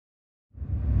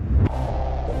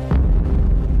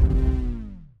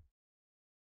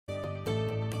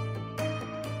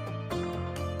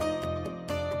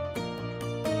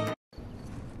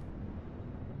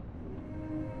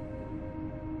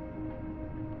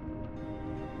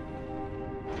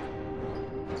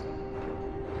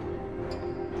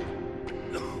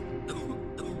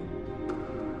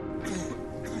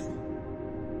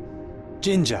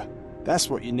Ginger. That's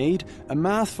what you need. A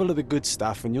mouthful of the good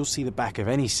stuff and you'll see the back of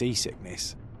any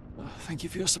seasickness. Thank you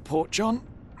for your support, John.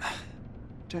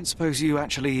 Don't suppose you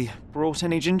actually brought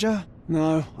any ginger?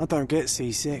 No, I don't get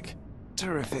seasick.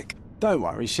 Terrific. Don't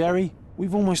worry, Sherry.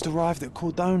 We've almost arrived at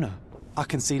Cordona. I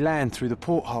can see land through the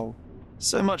porthole.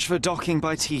 So much for docking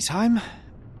by tea time.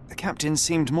 The captain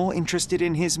seemed more interested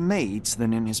in his maids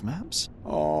than in his maps.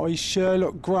 Oh, is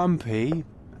Sherlock grumpy?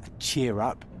 Cheer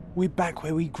up. We're back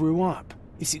where we grew up.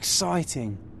 It's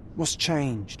exciting. What's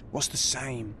changed? What's the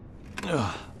same?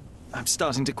 Ugh. I'm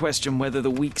starting to question whether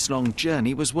the weeks-long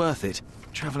journey was worth it.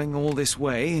 Travelling all this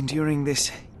way, enduring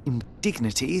this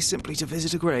indignity simply to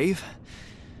visit a grave.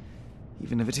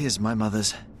 Even if it is my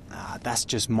mother's. Ah, that's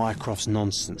just Mycroft's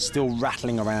nonsense, still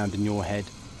rattling around in your head.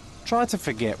 Try to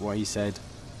forget what he said.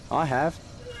 I have.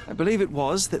 I believe it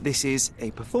was that this is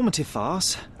a performative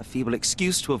farce, a feeble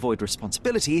excuse to avoid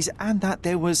responsibilities, and that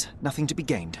there was nothing to be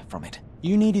gained from it.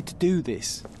 You needed to do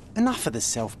this. Enough of the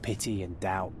self-pity and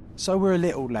doubt. So we're a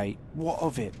little late. What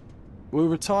of it? We'll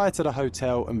retire to the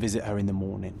hotel and visit her in the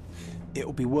morning.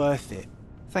 It'll be worth it.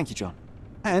 Thank you, John.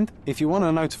 And if you want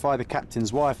to notify the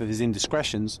captain's wife of his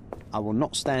indiscretions, I will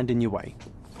not stand in your way.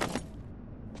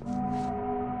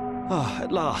 Ah,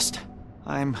 at last.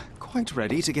 I'm quite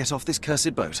ready to get off this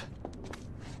cursed boat.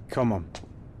 Come on.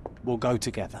 We'll go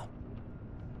together.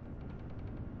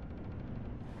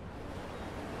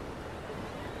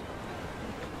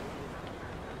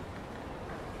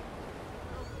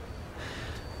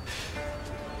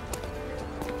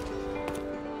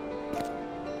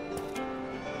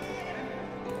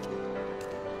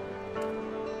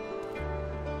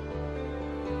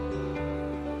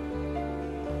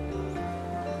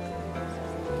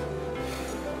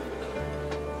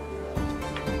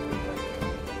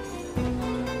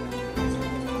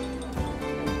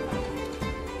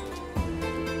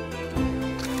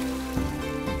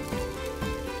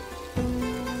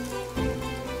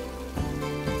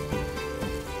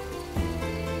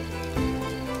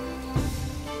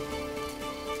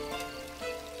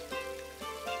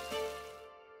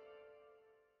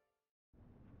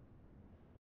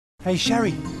 Hey,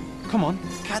 Sherry. Come on,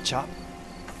 catch up.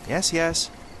 Yes,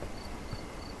 yes.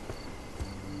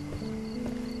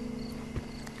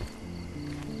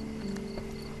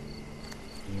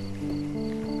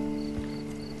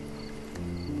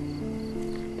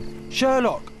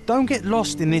 Sherlock, don't get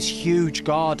lost in this huge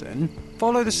garden.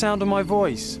 Follow the sound of my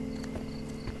voice.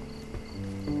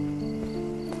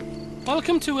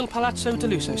 Welcome to Il Palazzo di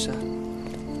Lusso, sir.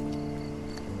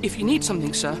 If you need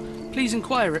something, sir, please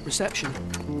inquire at reception.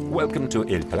 Welcome to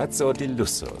Il Palazzo di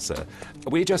Lusso, sir.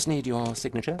 We just need your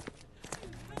signature.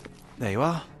 There you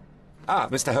are. Ah,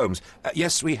 Mr. Holmes.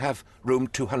 Yes, we have room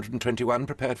 221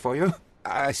 prepared for you.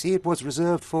 I see it was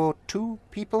reserved for 2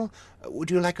 people.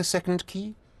 Would you like a second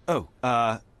key? Oh,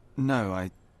 no,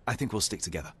 I think we'll stick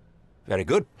together. Very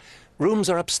good. Rooms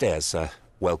are upstairs, sir.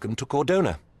 Welcome to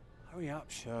Cordona. Hurry up,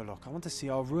 Sherlock. I want to see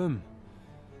our room.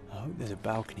 I hope there's a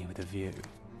balcony with a view.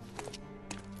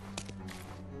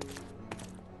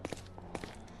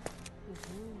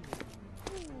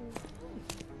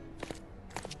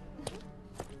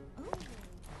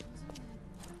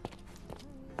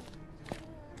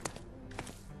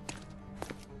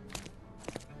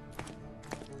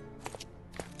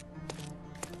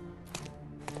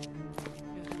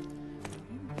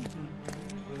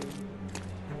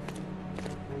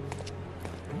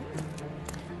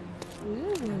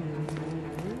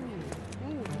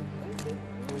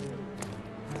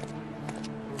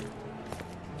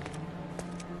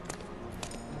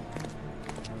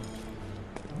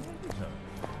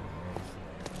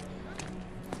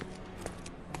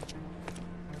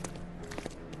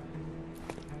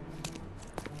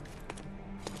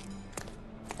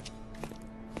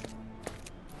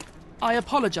 I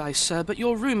apologise, sir, but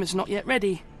your room is not yet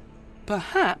ready.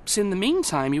 Perhaps, in the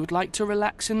meantime, you would like to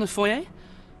relax in the foyer?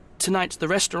 Tonight, the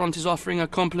restaurant is offering a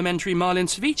complimentary marlin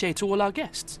ceviche to all our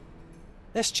guests.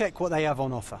 Let's check what they have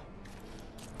on offer.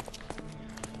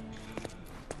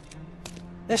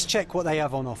 Let's check what they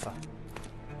have on offer.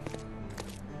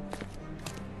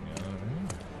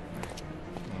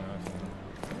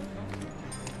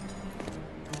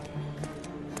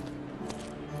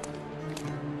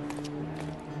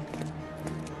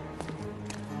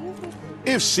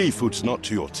 If seafood's not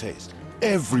to your taste,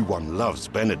 everyone loves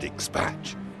Benedict's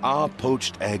batch. Our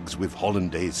poached eggs with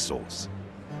hollandaise sauce.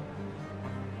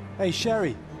 Hey,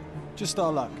 Sherry. Just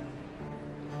our luck.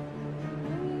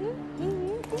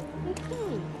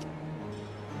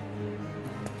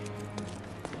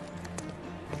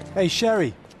 Hey,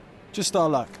 Sherry. Just our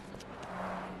luck.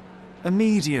 A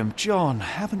medium. John,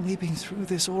 haven't we been through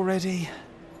this already?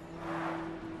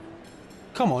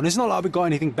 Come on, it's not like we've got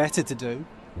anything better to do.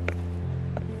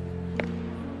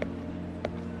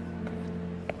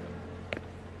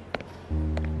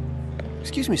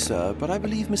 Excuse me, sir, but I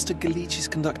believe Mr. Galich is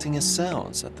conducting a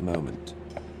séance at the moment.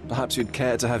 Perhaps you'd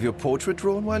care to have your portrait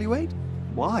drawn while you wait?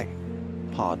 Why?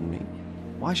 Pardon me?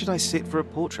 Why should I sit for a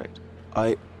portrait?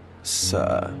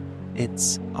 Sir,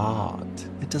 it's art.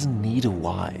 It doesn't need a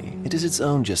why. It is its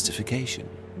own justification.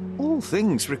 All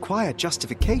things require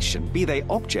justification, be they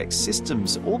objects,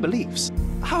 systems, or beliefs.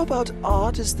 How about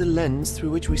art as the lens through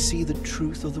which we see the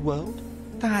truth of the world?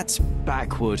 That's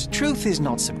backward. Truth is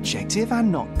not subjective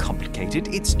and not complicated.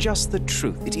 It's just the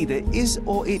truth. It either is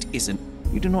or it isn't.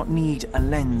 You do not need a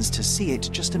lens to see it,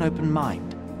 just an open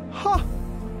mind. Ha!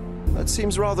 That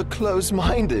seems rather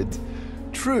close-minded.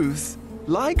 Truth,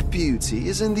 like beauty,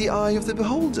 is in the eye of the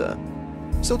beholder.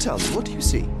 So tell me, what do you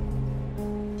see?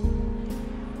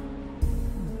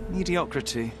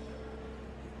 Mediocrity.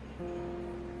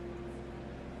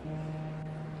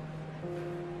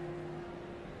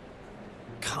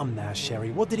 Come now,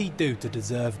 Sherry, what did he do to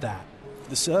deserve that?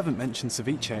 The servant mentioned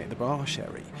ceviche at the bar,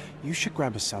 Sherry. You should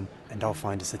grab us some, and I'll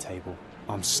find us a table.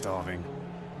 I'm starving.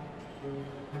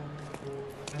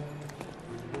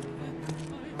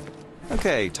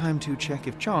 Okay, time to check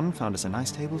if John found us a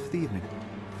nice table for the evening.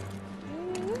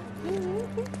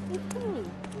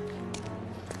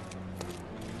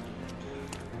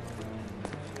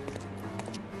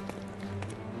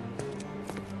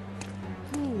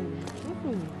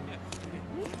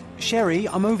 Sherry,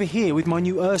 I'm over here with my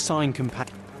new Ursine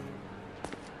companion.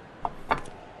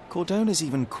 Cordona's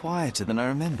even quieter than I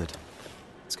remembered.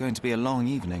 It's going to be a long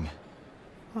evening.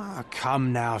 Ah,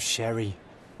 come now, Sherry.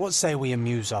 What say we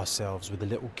amuse ourselves with a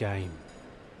little game?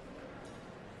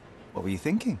 What were you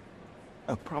thinking?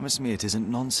 Oh, promise me it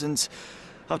isn't nonsense.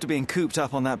 After being cooped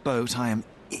up on that boat, I am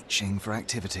itching for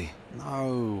activity.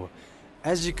 No.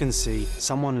 As you can see,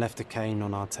 someone left a cane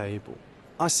on our table.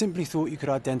 I simply thought you could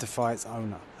identify its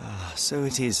owner. Ah, so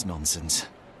it is nonsense.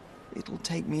 It'll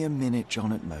take me a minute,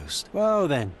 John, at most. Well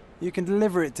then, you can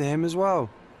deliver it to him as well.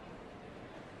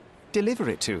 Deliver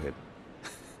it to him?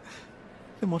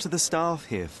 Then what are the staff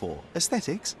here for?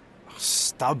 Aesthetics? Oh,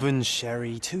 stubborn,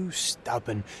 Sherry, too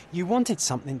stubborn. You wanted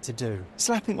something to do.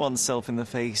 Slapping oneself in the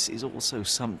face is also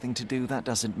something to do. That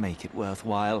doesn't make it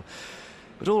worthwhile.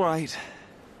 But all right,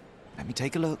 let me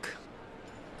take a look.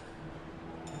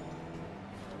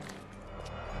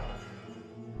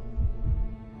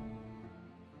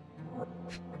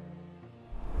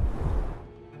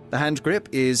 The hand grip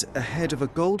is a head of a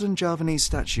golden Javanese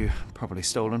statue, probably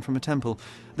stolen from a temple.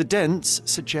 The dents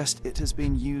suggest it has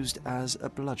been used as a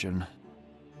bludgeon.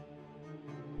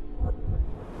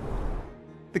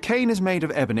 The cane is made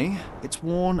of ebony, it's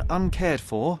worn uncared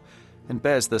for, and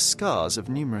bears the scars of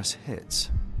numerous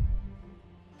hits.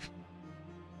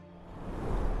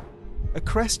 A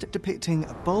crest depicting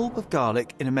a bulb of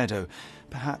garlic in a meadow,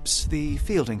 perhaps the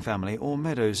Fielding family or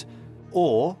Meadows,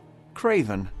 or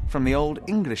Craven, from the Old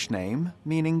English name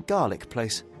meaning garlic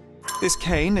place. This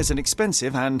cane is an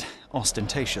expensive and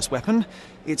ostentatious weapon.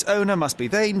 Its owner must be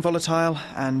vain, volatile,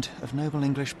 and of noble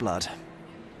English blood.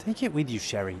 Take it with you,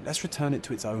 Sherry. Let's return it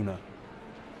to its owner.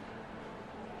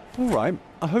 All right,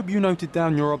 I hope you noted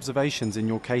down your observations in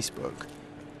your casebook.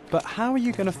 But how are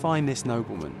you going to find this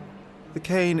nobleman? The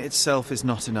cane itself is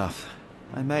not enough.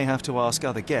 I may have to ask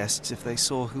other guests if they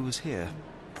saw who was here.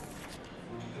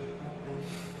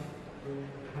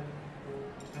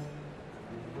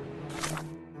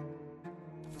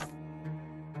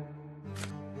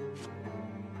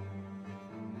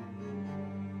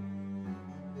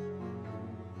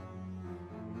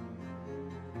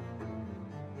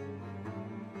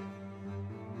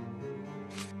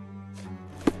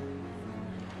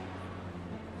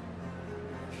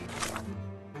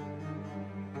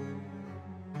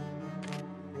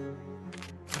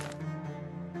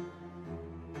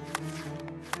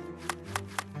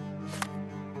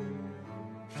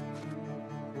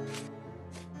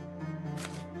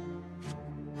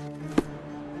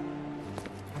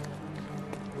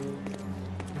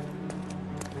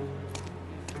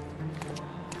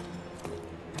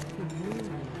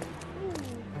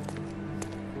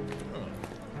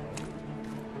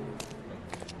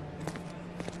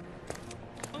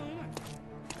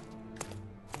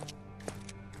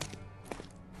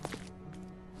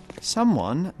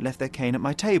 Someone left their cane at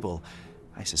my table.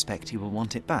 I suspect he will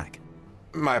want it back.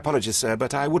 My apologies, sir,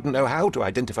 but I wouldn't know how to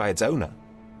identify its owner.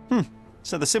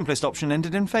 So the simplest option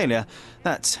ended in failure.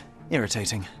 That's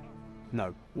irritating.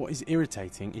 No, what is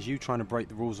irritating is you trying to break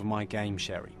the rules of my game,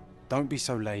 Sherry. Don't be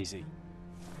so lazy.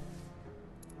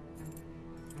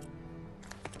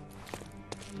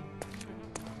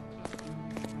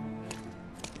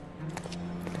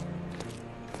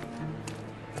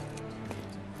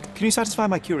 Can you satisfy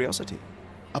my curiosity?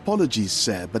 Apologies,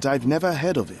 sir, but I've never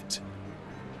heard of it.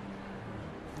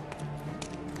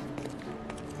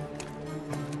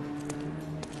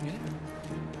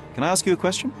 Can I ask you a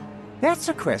question? That's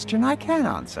a question I can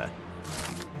answer.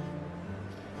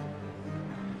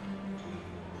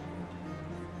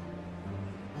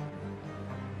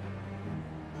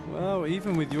 Well,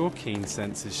 even with your keen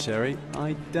senses, Sherry,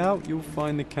 I doubt you'll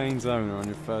find the cane's owner on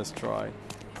your first try.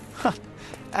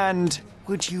 And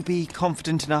would you be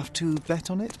confident enough to bet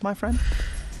on it, my friend?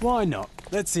 Why not?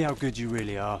 Let's see how good you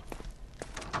really are.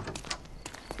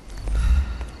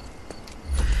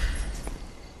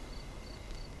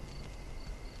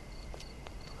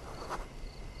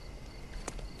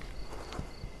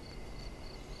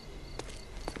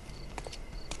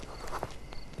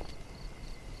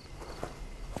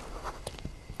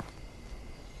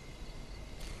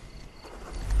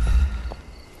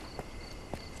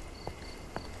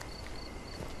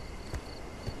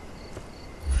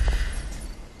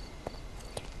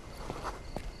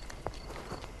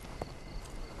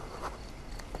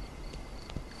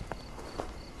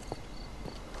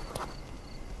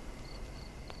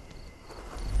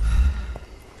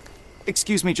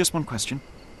 Excuse me, just one question.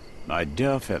 My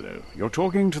dear fellow, you're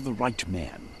talking to the right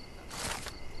man.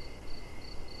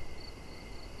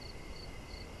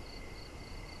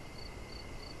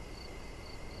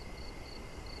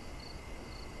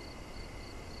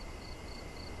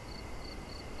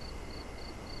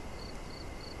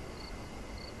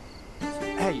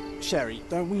 Hey, Sherry,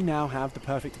 don't we now have the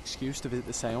perfect excuse to visit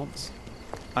the séance?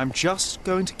 I'm just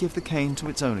going to give the cane to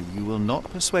its owner. You will not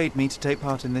persuade me to take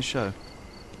part in this show.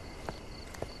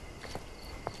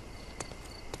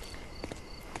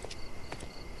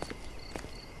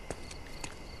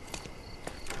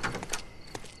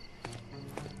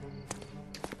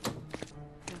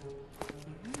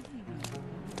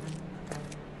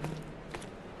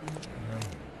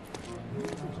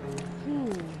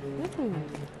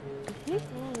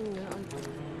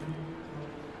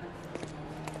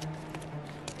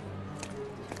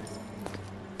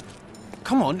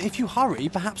 Come on, if you hurry,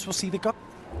 perhaps we'll see the guy.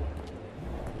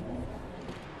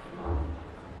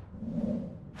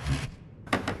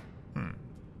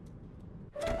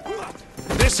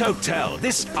 This hotel,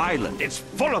 this island, it's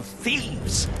full of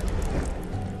thieves.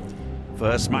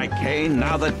 First my cane,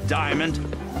 now the diamond.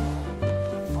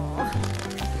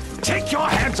 Take your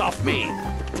hands off me!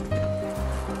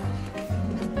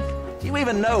 Do you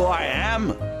even know who I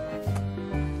am?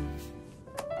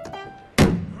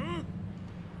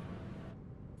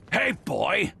 Hey,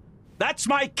 boy! That's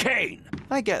my cane!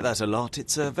 I get that a lot.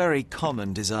 It's a very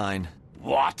common design.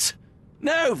 What?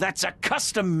 No, that's a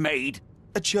custom-made...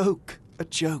 A joke. A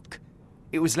joke.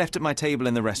 It was left at my table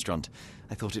in the restaurant.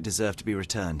 I thought it deserved to be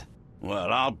returned.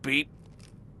 Well, I'll be...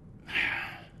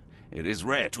 It is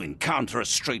rare to encounter a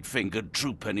straight-fingered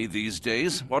true penny these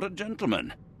days. What a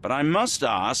gentleman. But I must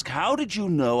ask, how did you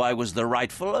know I was the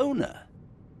rightful owner?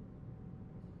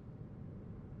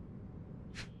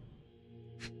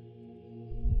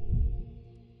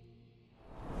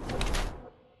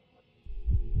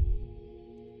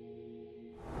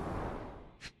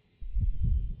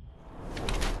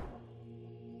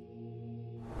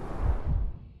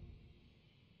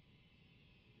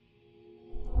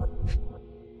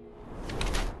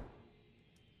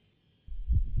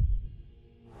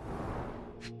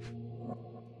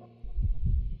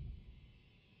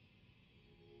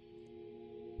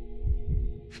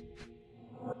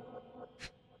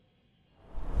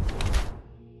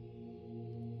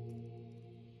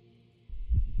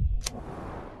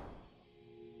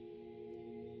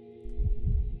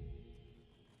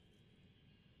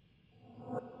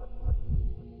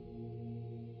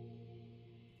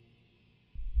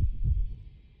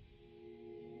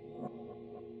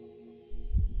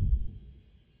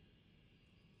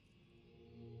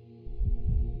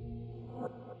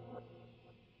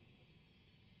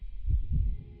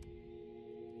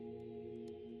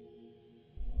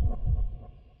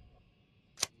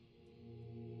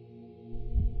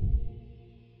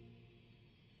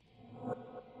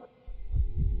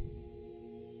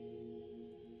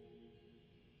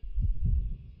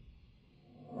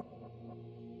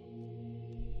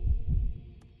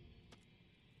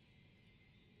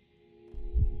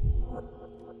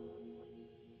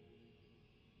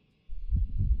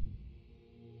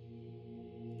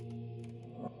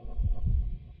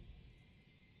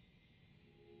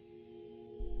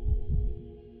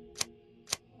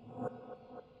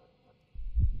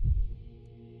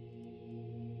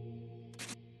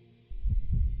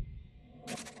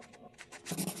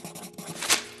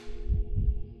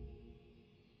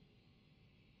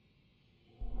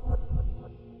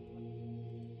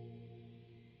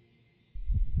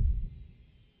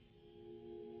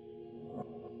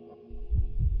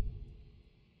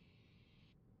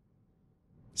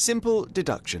 Simple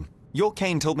deduction. Your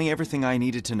cane told me everything I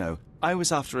needed to know. I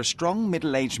was after a strong,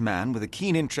 middle-aged man with a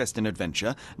keen interest in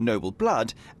adventure, noble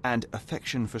blood, and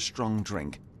affection for strong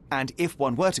drink. And if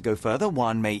one were to go further,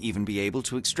 one may even be able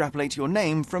to extrapolate your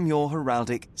name from your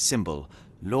heraldic symbol,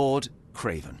 Lord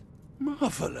Craven.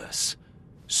 Marvellous.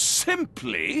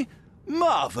 Simply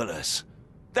marvellous.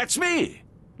 That's me,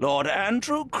 Lord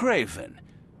Andrew Craven.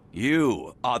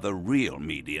 You are the real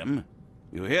medium.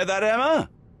 You hear that, Emma?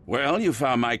 Well, you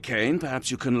found my cane. Perhaps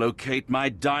you can locate my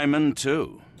diamond,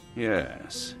 too.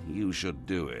 Yes, you should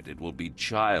do it. It will be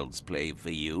child's play for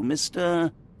you,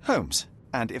 Mr. Holmes.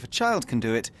 And if a child can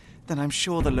do it, then I'm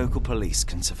sure the local police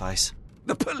can suffice.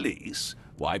 The police?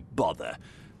 Why bother?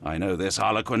 I know this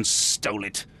harlequin stole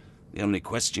it. The only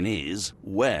question is,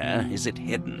 where is it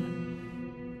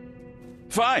hidden?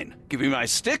 Fine. Give me my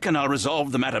stick and I'll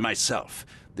resolve the matter myself.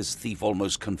 This thief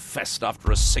almost confessed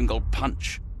after a single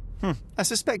punch. I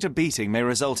suspect a beating may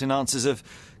result in answers of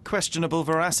questionable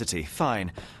veracity.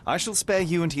 Fine. I shall spare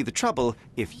you and he the trouble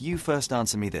if you first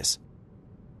answer me this.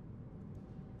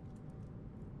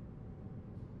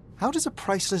 How does a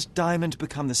priceless diamond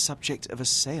become the subject of a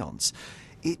séance?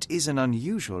 It is an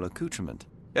unusual accoutrement.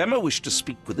 Emma wished to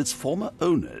speak with its former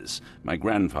owners. My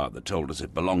grandfather told us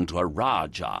it belonged to a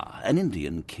Rajah, an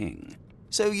Indian king.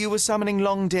 So you were summoning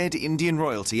long-dead Indian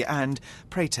royalty and,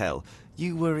 pray tell,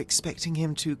 you were expecting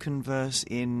him to converse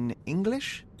in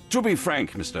English? To be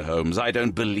frank, Mr. Holmes, I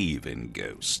don't believe in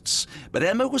ghosts. But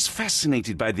Emma was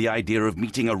fascinated by the idea of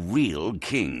meeting a real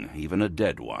king, even a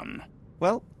dead one.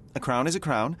 Well, a crown is a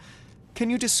crown. Can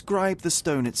you describe the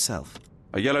stone itself?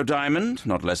 A yellow diamond,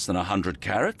 not less than 100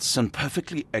 carats, and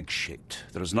perfectly egg-shaped.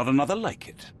 There is not another like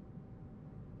it.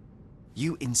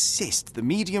 You insist the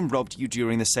medium robbed you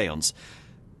during the séance.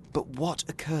 But what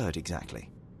occurred exactly?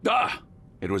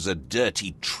 It was a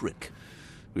dirty trick.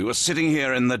 We were sitting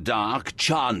here in the dark,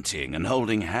 chanting and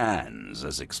holding hands,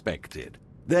 as expected.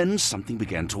 Then something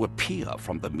began to appear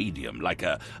from the medium, like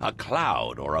a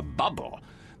cloud or a bubble.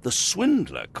 The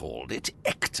swindler called it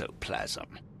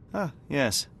ectoplasm. Ah,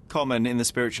 yes. Common in the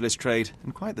spiritualist trade,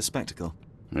 and quite the spectacle.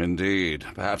 Indeed,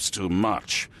 perhaps too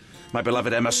much. My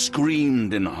beloved Emma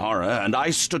screamed in horror, and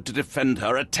I stood to defend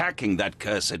her, attacking that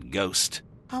cursed ghost.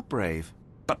 How brave.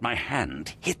 But my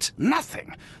hand hit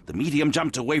nothing. The medium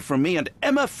jumped away from me, and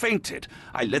Emma fainted.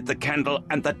 I lit the candle,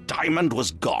 and the diamond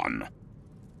was gone.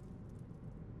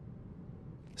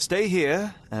 Stay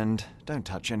here, and don't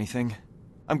touch anything.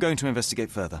 I'm going to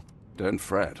investigate further. Don't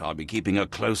fret. I'll be keeping a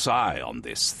close eye on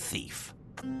this thief.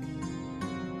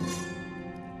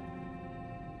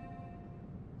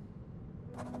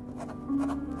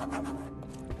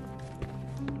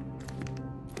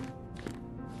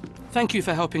 Thank you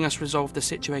for helping us resolve the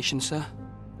situation, sir.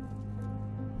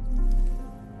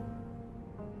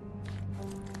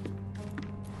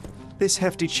 This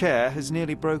hefty chair has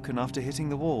nearly broken after hitting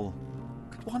the wall.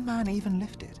 Could one man even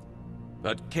lift it?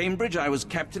 At Cambridge, I was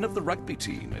captain of the rugby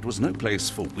team. It was no place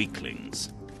for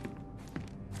weaklings.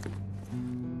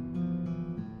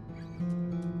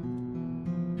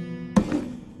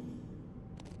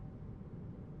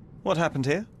 What happened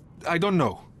here? I don't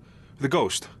know. The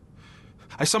ghost.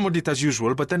 I summoned it as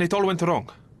usual, but then it all went wrong.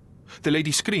 The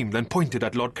lady screamed and pointed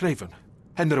at Lord Craven.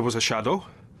 And there was a shadow.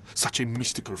 Such a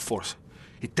mystical force.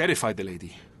 It terrified the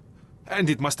lady. And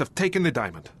it must have taken the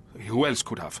diamond. Who else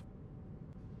could have?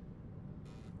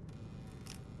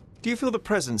 Do you feel the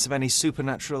presence of any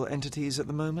supernatural entities at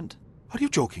the moment? Are you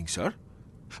joking, sir?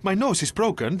 My nose is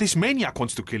broken, this maniac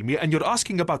wants to kill me, and you're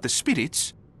asking about the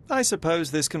spirits? I suppose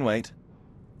this can wait.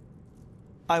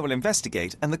 I will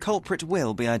investigate, and the culprit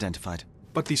will be identified.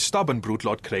 But the stubborn brute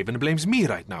Lord Craven blames me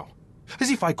right now. As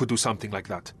if I could do something like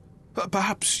that.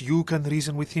 Perhaps you can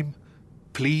reason with him?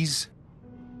 Please?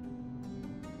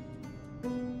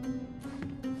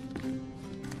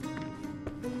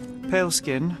 Pale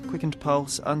skin, quickened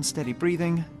pulse, unsteady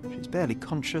breathing. She's barely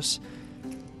conscious.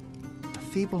 The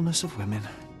feebleness of women.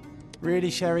 Really,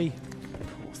 Sherry?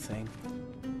 Poor thing.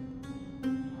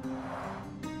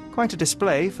 Quite a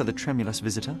display for the tremulous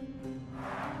visitor.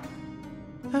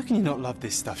 How can you not love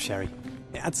this stuff, Sherry?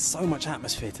 It adds so much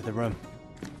atmosphere to the room.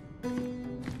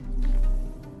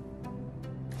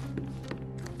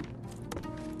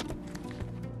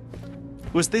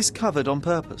 Was this covered on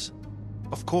purpose?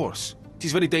 Of course. It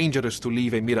is very dangerous to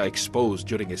leave a mirror exposed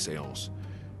during a séance.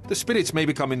 The spirits may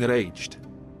become enraged.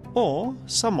 Or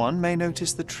someone may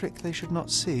notice the trick they should not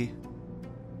see.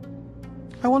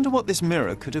 I wonder what this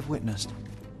mirror could have witnessed.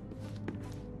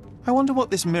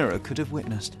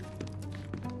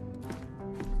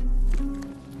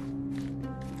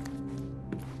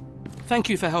 Thank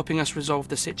you for helping us resolve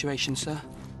the situation, sir.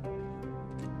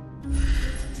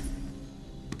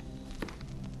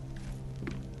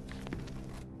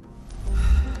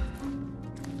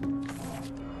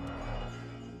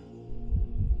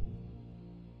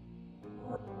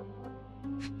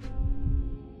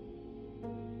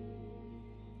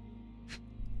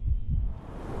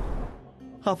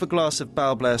 Half a glass of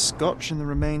Balblair Scotch and the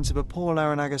remains of a poor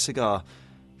Laranaga cigar.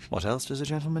 What else does a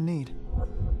gentleman need?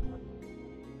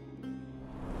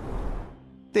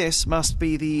 This must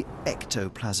be the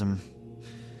ectoplasm.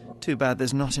 Too bad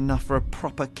there's not enough for a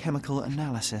proper chemical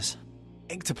analysis.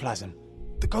 Ectoplasm.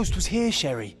 The ghost was here,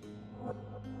 Sherry.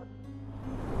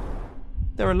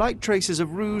 There are light traces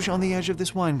of rouge on the edge of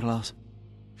this wine glass.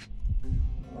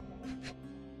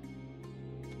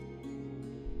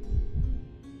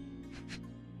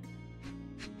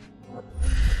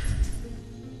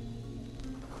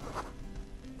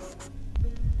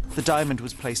 The diamond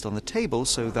was placed on the table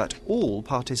so that all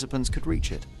participants could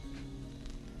reach it.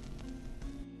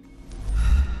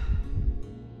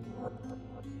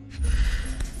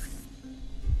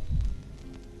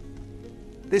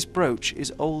 This brooch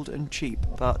is old and cheap,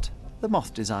 but the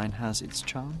moth design has its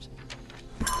charms.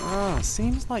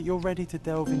 Seems like you're ready to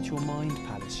delve into your mind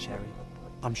palace, Sherry.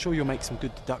 I'm sure you'll make some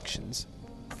good deductions.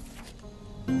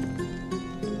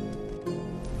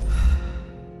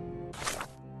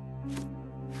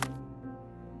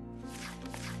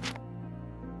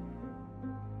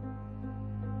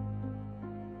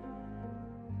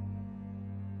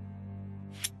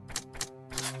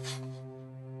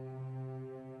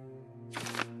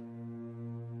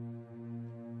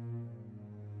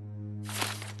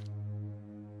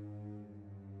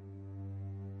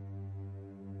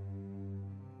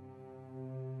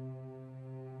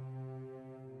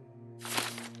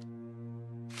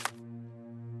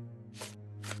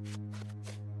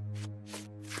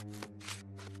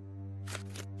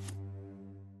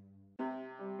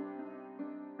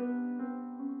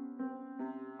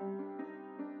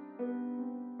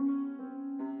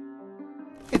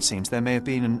 It seems there may have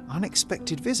been an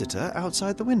unexpected visitor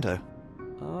outside the window.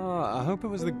 I hope it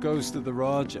was the ghost of the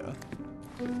Raja.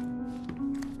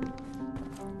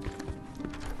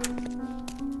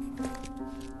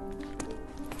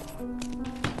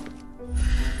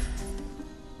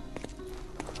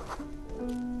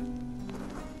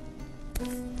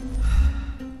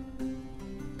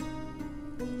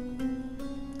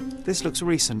 This looks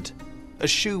recent. A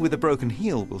shoe with a broken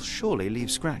heel will surely leave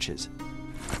scratches.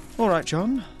 All right,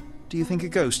 John. Do you think a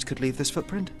ghost could leave this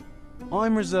footprint?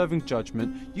 I'm reserving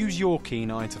judgment. Use your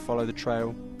keen eye to follow the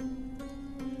trail.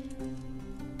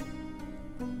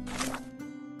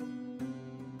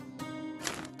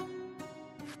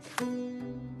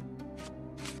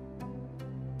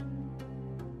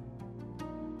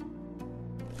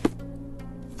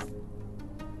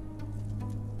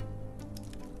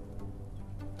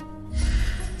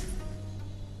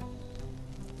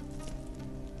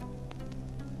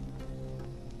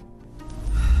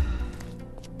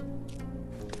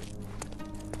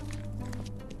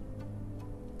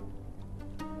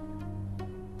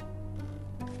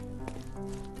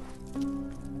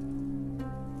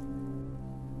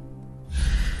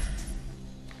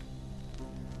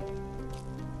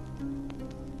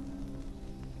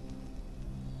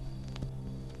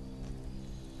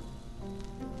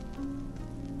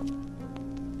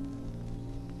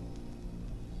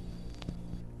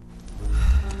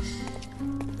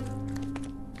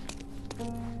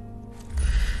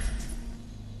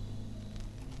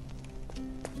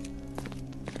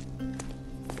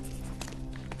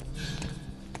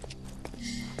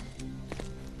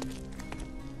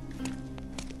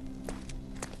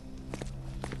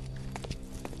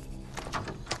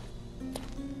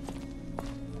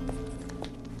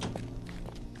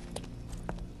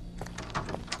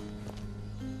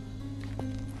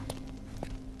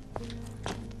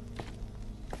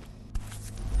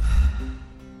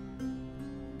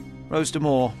 Rose de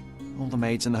Moore. All the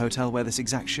maids in the hotel wear this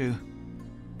exact shoe.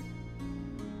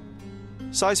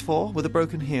 Size 4 with a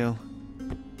broken heel.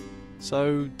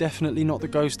 So, definitely not the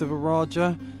ghost of a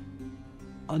Raja?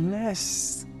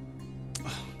 Unless...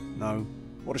 No,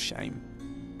 what a shame.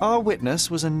 Our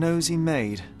witness was a nosy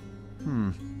maid.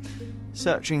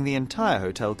 Searching the entire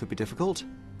hotel could be difficult.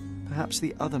 Perhaps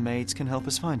the other maids can help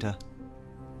us find her.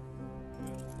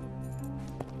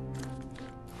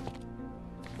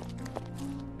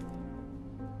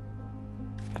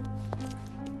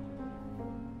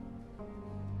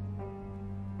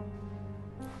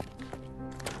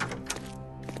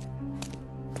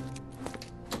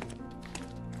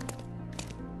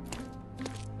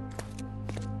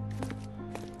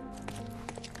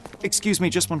 Excuse me,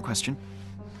 just one question.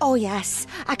 Oh, yes.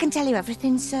 I can tell you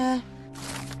everything, sir.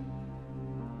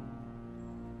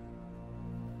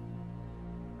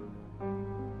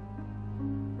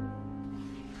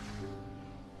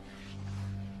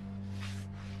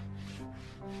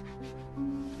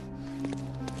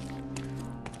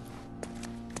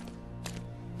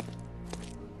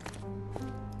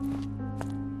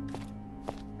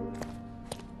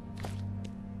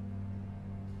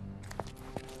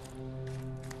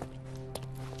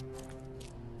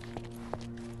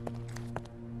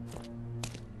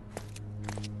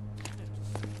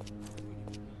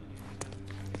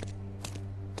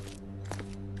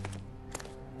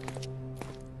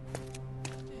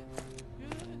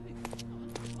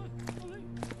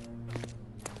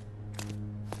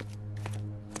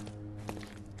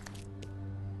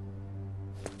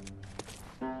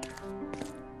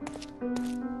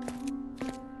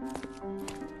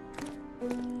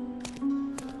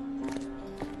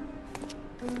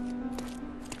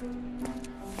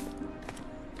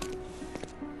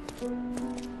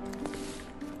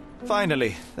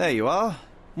 Finally, there you are.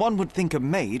 One would think a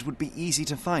maid would be easy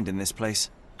to find in this place.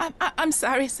 I'm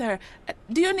sorry, sir.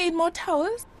 Do you need more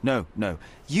towels? No.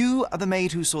 You are the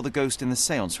maid who saw the ghost in the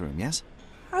séance room, yes?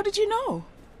 How did you know?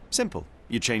 Simple.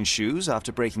 You changed shoes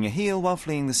after breaking a heel while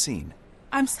fleeing the scene.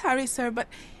 I'm sorry, sir, but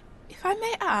if I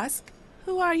may ask,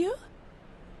 who are you?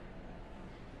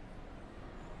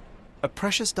 A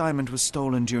precious diamond was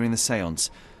stolen during the séance.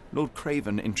 Lord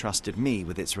Craven entrusted me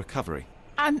with its recovery.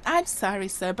 I'm sorry,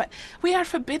 sir, but we are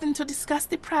forbidden to discuss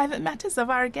the private matters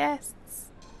of our guests.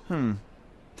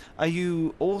 Are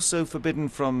you also forbidden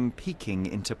from peeking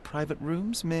into private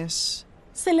rooms, Miss?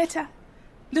 Saletta.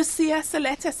 Lucia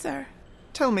Saletta, sir.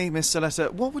 Tell me, Miss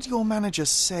Saletta, what would your manager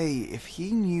say if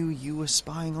he knew you were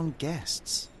spying on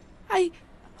guests?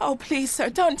 Oh, please, sir,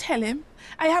 don't tell him.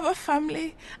 I have a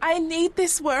family. I need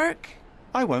this work.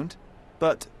 I won't,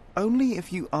 but only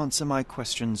if you answer my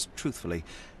questions truthfully.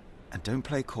 And don't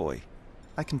play coy.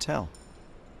 I can tell.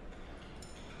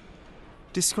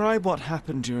 Describe what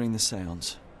happened during the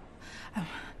séance.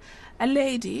 A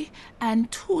lady and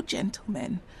two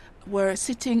gentlemen were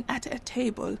sitting at a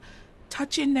table,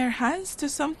 touching their hands to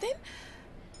something.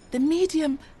 The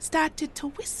medium started to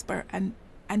whisper and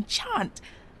chant,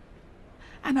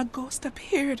 and a ghost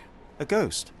appeared. A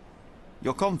ghost?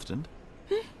 You're confident?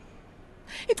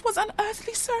 It was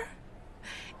unearthly, sir.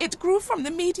 It grew from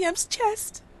the medium's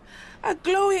chest. A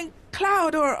glowing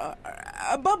cloud or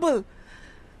a bubble.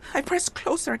 I pressed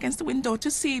closer against the window to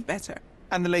see better.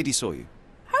 And the lady saw you?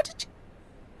 How did you...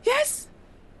 Yes!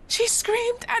 She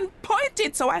screamed and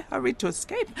pointed, so I hurried to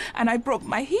escape, and I broke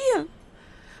my heel.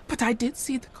 But I did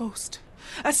see the ghost.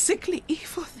 A sickly,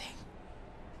 evil thing.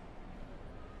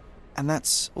 And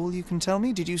that's all you can tell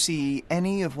me? Did you see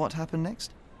any of what happened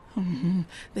next?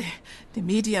 The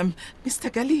medium,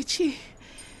 Mr. Galici,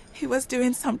 he was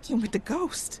doing something with the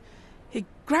ghost. He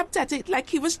grabbed at it like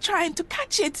he was trying to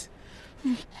catch it.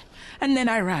 And then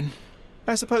I ran.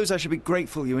 I suppose I should be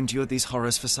grateful you endured these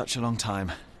horrors for such a long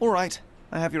time. All right,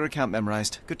 I have your account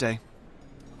memorized. Good day.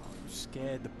 You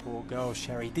scared the poor girl,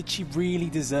 Sherry. Did she really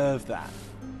deserve that?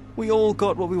 We all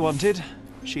got what we wanted.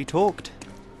 She talked.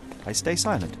 I stay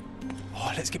silent.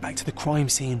 Oh, let's get back to the crime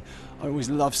scene. I always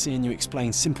love seeing you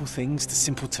explain simple things to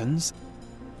simpletons.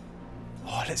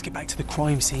 Oh, let's get back to the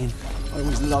crime scene. I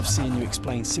always love seeing you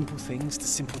explain simple things to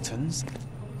simpletons.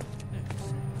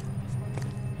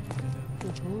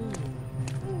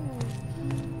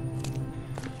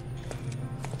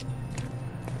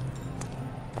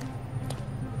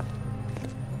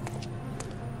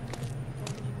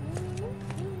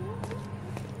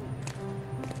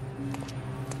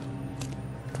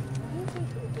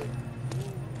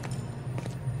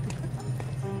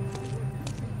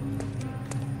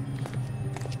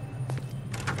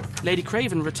 Lady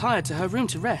Craven retired to her room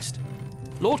to rest.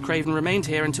 Lord Craven remained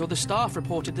here until the staff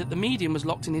reported that the medium was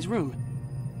locked in his room.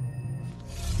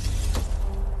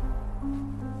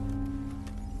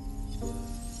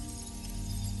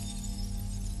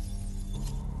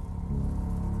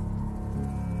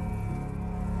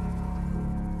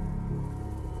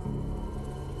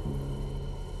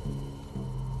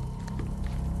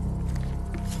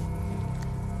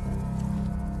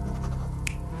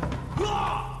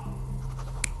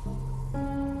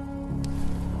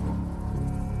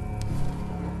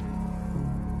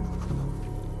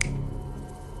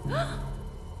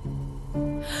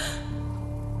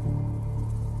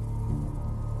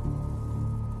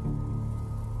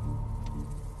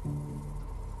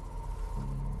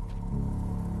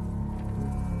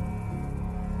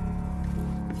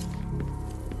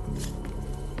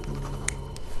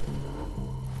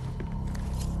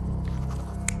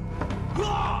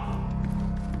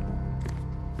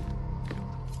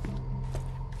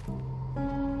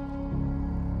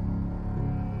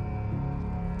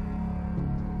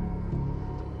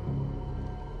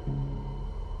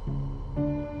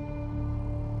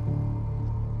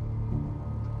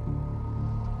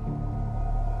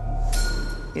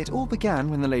 It all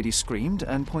began when the lady screamed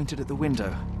and pointed at the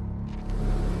window.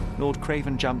 Lord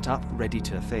Craven jumped up, ready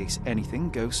to face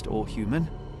anything, ghost or human.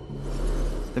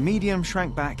 The medium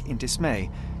shrank back in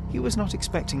dismay. He was not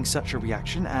expecting such a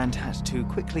reaction and had to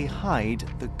quickly hide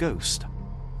the ghost.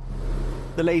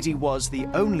 The lady was the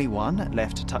only one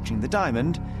left touching the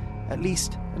diamond, at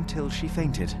least until she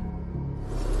fainted.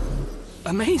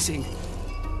 Amazing!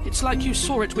 It's like you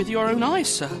saw it with your own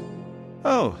eyes, sir.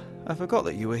 Oh, I forgot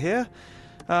that you were here.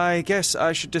 I guess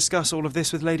I should discuss all of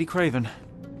this with Lady Craven.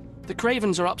 The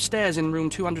Cravens are upstairs in room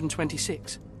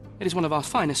 226. It is one of our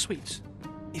finest suites.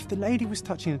 If the lady was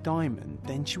touching a diamond,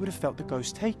 then she would have felt the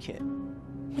ghost take it.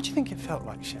 What do you think it felt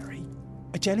like, Sherry?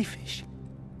 A jellyfish?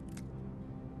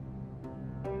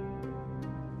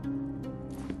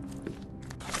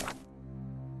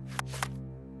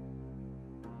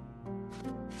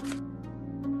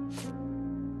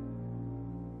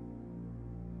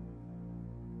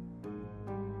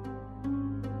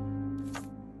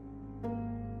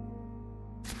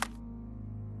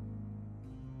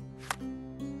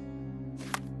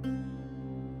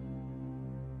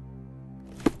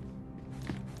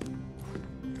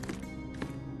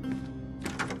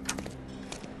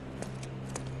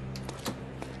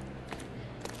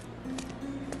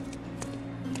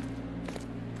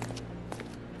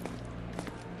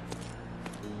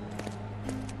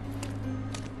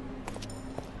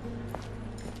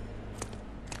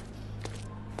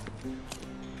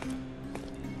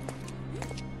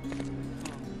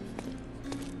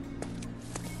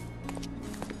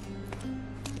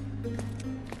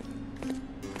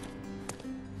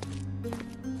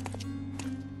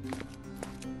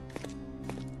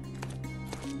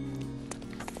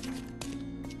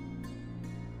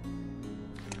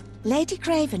 Lady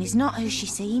Craven is not who she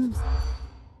seems.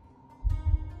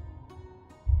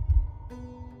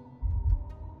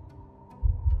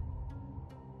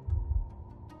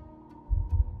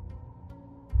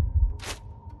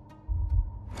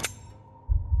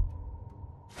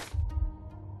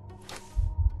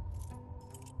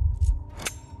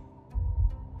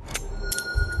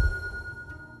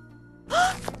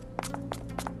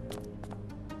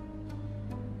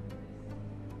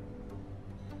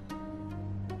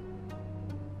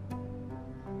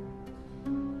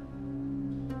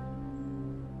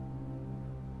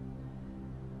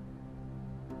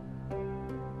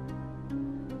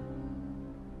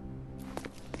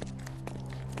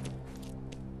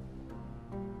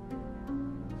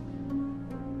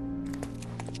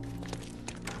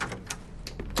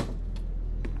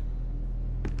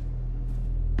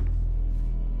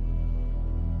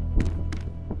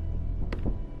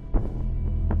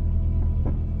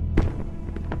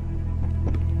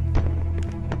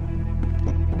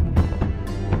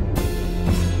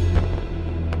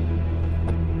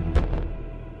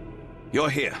 You're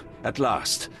here, at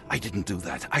last. I didn't do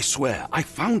that. I swear, I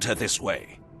found her this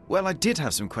way. Well, I did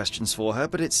have some questions for her,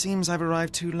 but it seems I've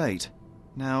arrived too late.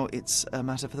 Now it's a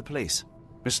matter for the police.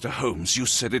 Mr. Holmes, you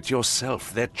said it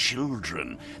yourself. They're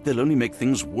children. They'll only make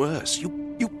things worse.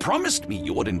 You promised me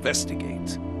you would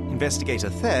investigate. Investigate a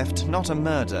theft, not a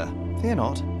murder. Fear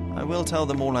not. I will tell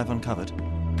them all I've uncovered.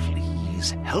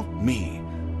 Please, help me.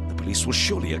 The police will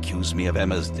surely accuse me of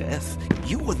Emma's death.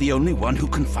 You are the only one who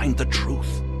can find the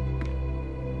truth.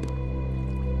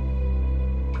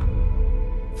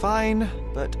 Fine,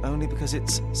 but only because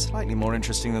it's slightly more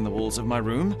interesting than the walls of my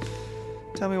room.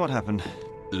 Tell me what happened.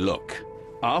 Look,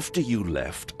 after you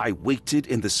left, I waited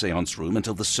in the seance room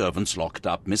until the servants locked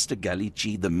up Mr.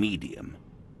 Gallici, the medium.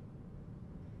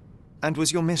 And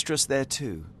was your mistress there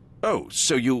too? Oh,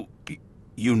 so you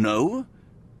know?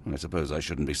 I suppose I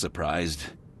shouldn't be surprised.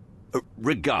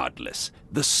 Regardless,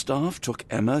 the staff took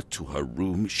Emma to her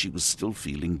room. She was still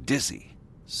feeling dizzy.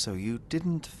 So you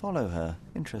didn't follow her.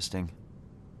 Interesting.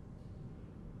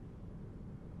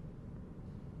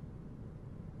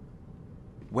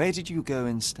 Where did you go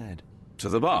instead? To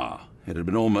the bar. It had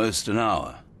been almost an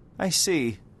hour. I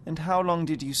see. And how long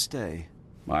did you stay?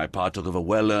 I partook of a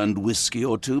well-earned whiskey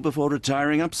or two before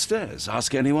retiring upstairs.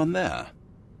 Ask anyone there.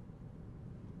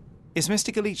 Is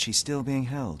Mr. Gallici still being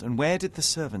held? And where did the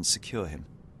servants secure him?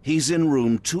 He's in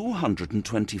room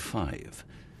 225.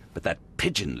 But that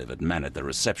pigeon-livered man at the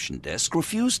reception desk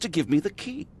refused to give me the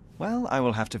key. Well, I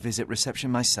will have to visit reception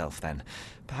myself then.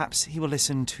 Perhaps he will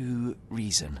listen to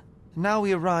reason. Now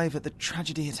we arrive at the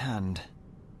tragedy at hand.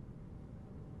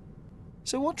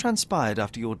 So what transpired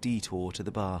after your detour to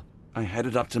the bar? I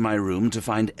headed up to my room to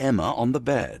find Emma on the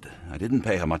bed. I didn't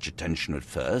pay her much attention at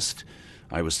first.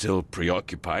 I was still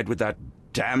preoccupied with that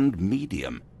damned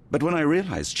medium. But when I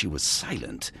realized she was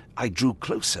silent, I drew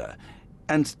closer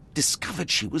and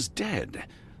discovered she was dead.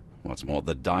 What's more,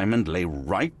 the diamond lay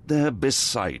right there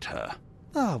beside her.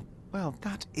 Oh, well,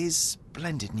 that is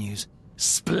splendid news.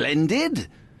 Splendid?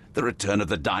 The return of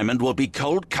the diamond will be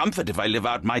cold comfort if I live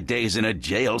out my days in a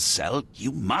jail cell.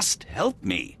 You must help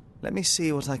me. Let me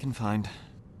see what I can find.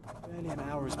 Barely an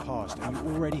hour has passed and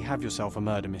you already have yourself a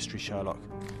murder mystery, Sherlock.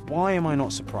 Why am I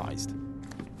not surprised?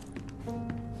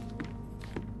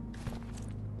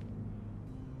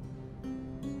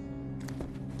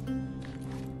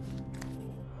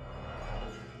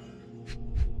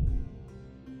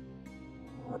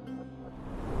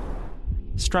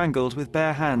 Strangled with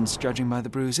bare hands, judging by the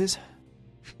bruises.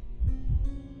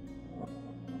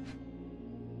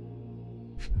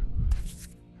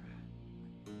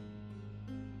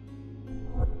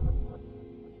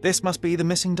 This must be the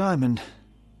missing diamond.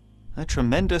 A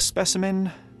tremendous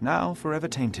specimen, now forever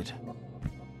tainted.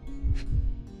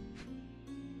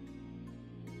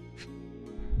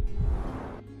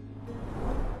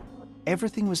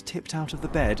 Everything was tipped out of the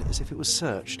bed as if it was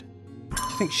searched. Do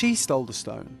you think she stole the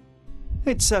stone?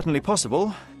 It's certainly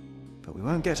possible, but we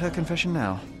won't get her confession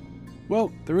now.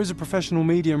 Well, there is a professional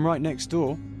medium right next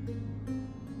door.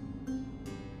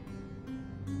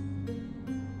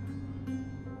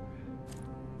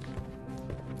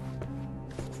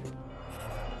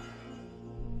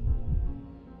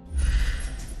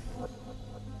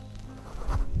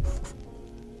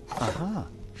 Aha,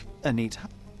 a neat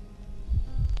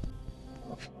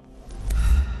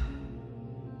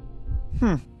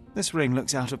This ring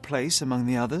looks out of place among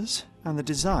the others, and the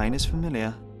design is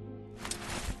familiar.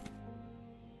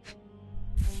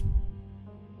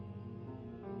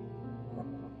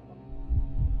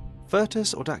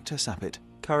 Virtus audacta sapit.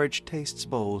 Courage tastes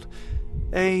bold.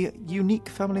 A unique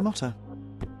family motto.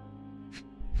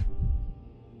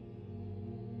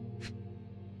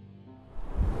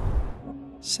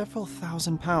 Several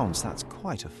 £1,000s, that's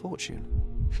quite a fortune.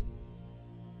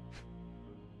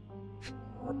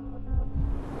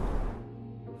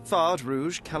 Fard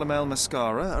rouge, calomel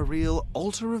mascara, a real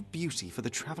altar of beauty for the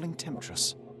travelling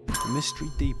temptress. The mystery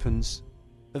deepens.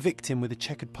 A victim with a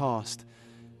checkered past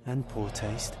and poor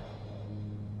taste.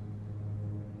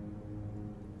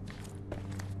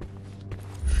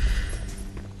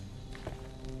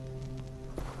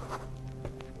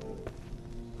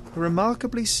 A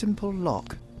remarkably simple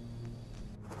lock.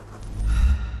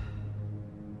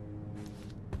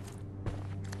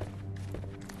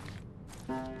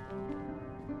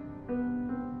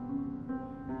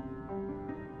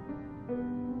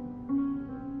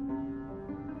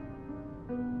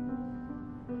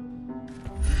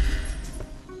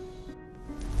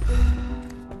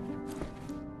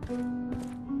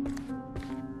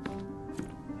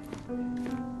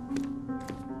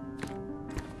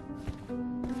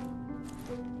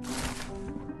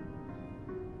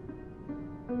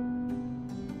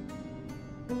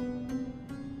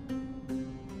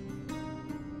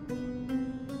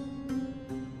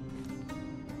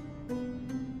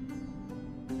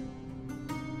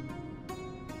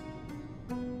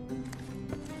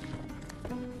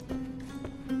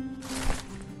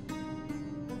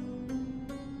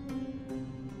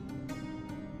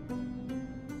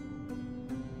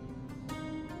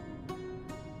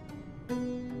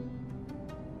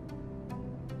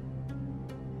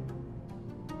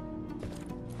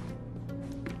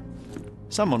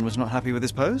 Someone was not happy with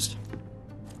his post.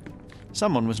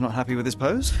 Someone was not happy with his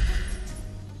post.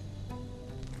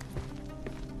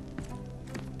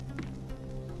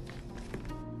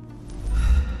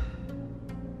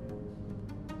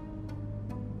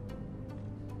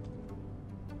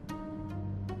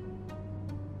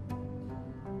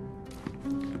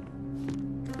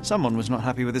 Someone was not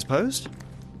happy with his post.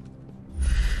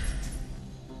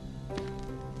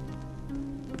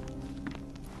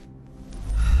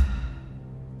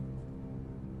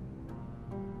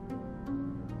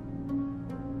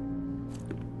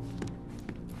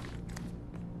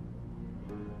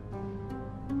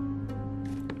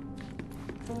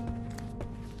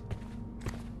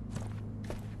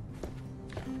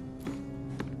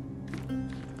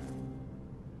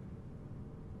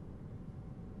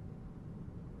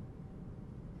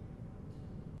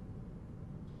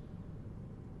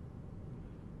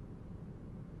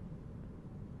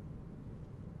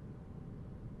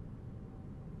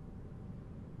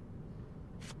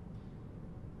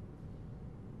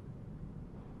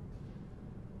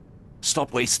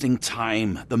 Stop wasting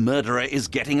time. The murderer is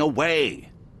getting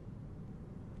away.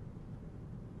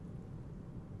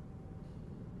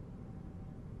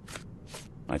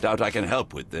 I doubt I can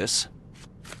help with this.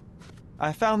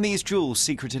 I found these jewels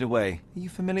secreted away. Are you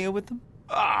familiar with them?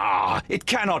 Ah, it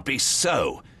cannot be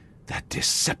so. That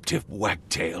deceptive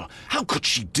wagtail. How could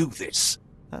she do this?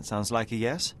 That sounds like a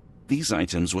yes. These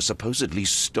items were supposedly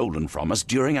stolen from us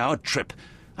during our trip.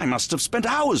 I must have spent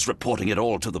hours reporting it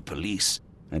all to the police.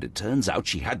 And it turns out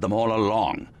she had them all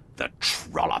along. The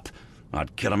trollop.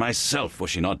 I'd kill her myself, was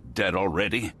she not dead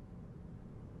already?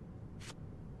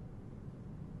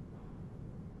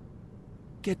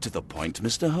 Get to the point,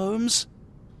 Mr. Holmes.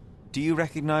 Do you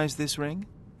recognize this ring?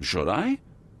 Should I?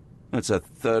 It's a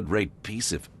third-rate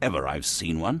piece if ever I've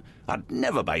seen one. I'd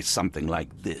never buy something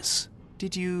like this.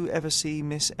 Did you ever see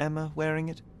Miss Emma wearing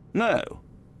it? No.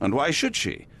 And why should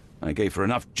she? I gave her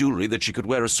enough jewelry that she could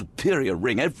wear a superior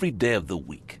ring every day of the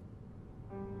week.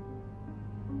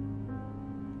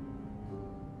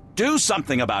 Do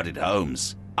something about it,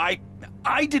 Holmes. I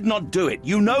did not do it.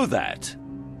 You know that.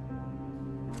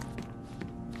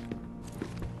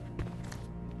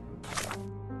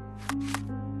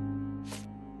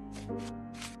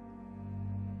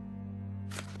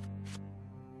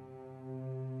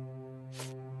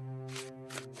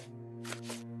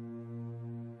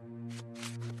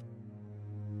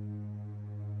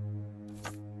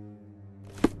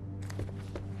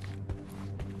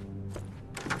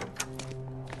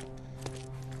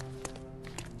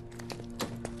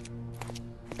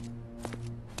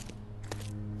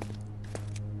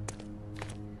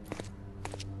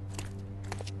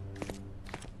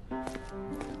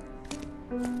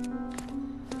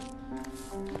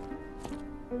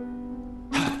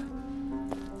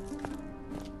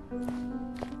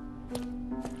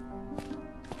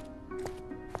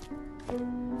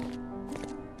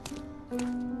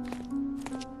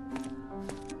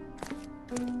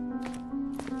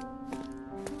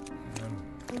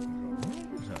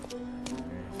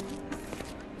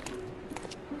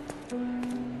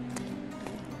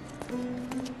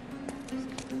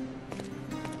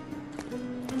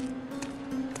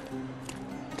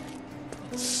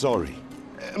 Sorry.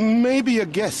 Maybe a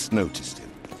guest noticed him.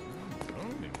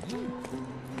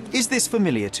 Is this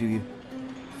familiar to you?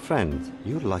 Friend,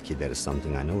 you're lucky there is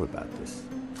something I know about this.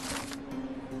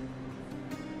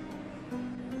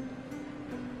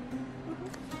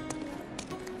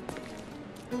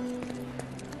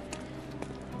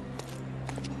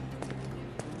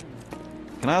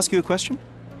 Can I ask you a question?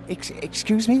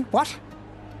 Excuse me? What?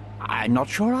 I'm not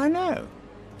sure I know.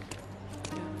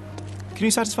 Can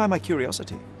you satisfy my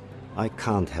curiosity? I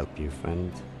can't help you,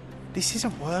 friend. This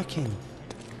isn't working.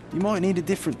 You might need a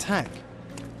different tack.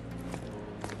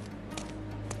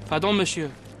 Pardon,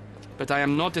 monsieur, but I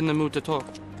am not in the mood to talk.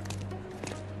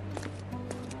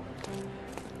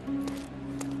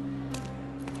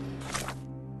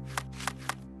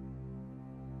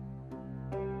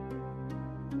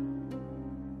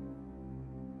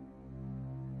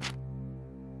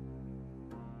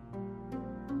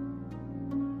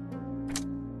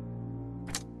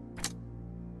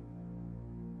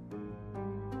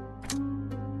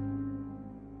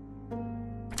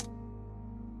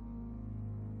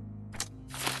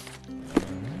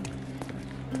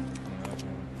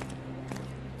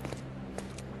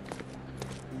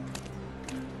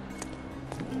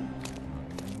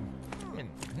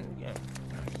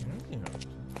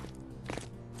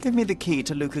 Give me the key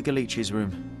to Luca Galici's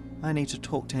room. I need to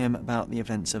talk to him about the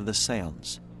events of the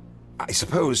séance. I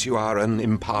suppose you are an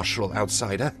impartial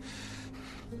outsider.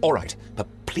 All right, but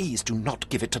please do not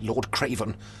give it to Lord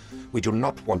Craven. We do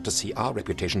not want to see our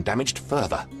reputation damaged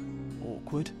further.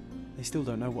 Awkward. They still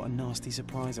don't know what a nasty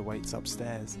surprise awaits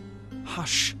upstairs.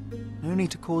 Hush. No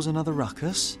need to cause another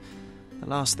ruckus. The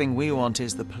last thing we want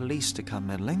is the police to come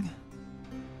meddling.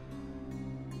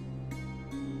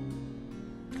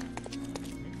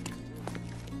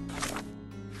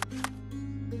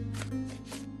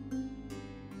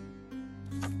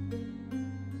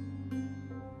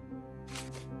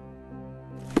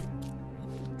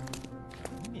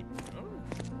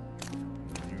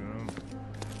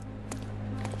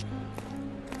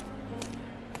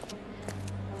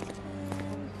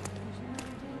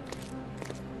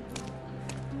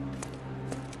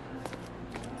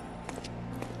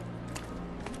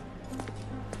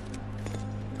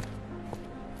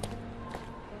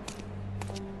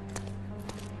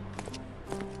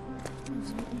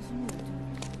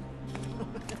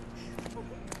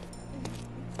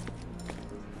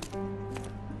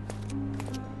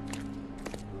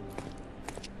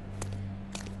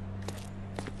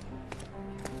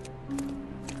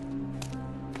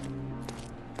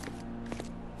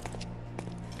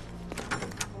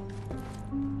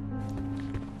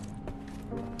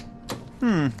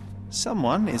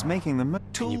 Someone is making the Can you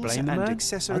tools blame the and man?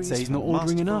 accessories I'd say he's for not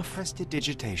ordering masterful enough.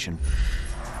 prestidigitation.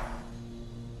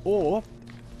 Or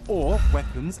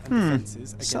weapons and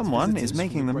defences against Someone visitors is from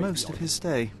making the graveyard. most of his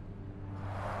stay.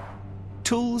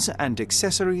 Tools and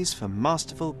accessories for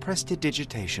masterful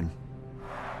prestidigitation.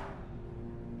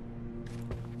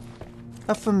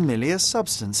 A familiar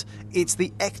substance. It's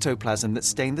the ectoplasm that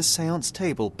stained the séance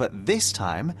table, but this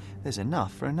time there's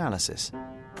enough for analysis.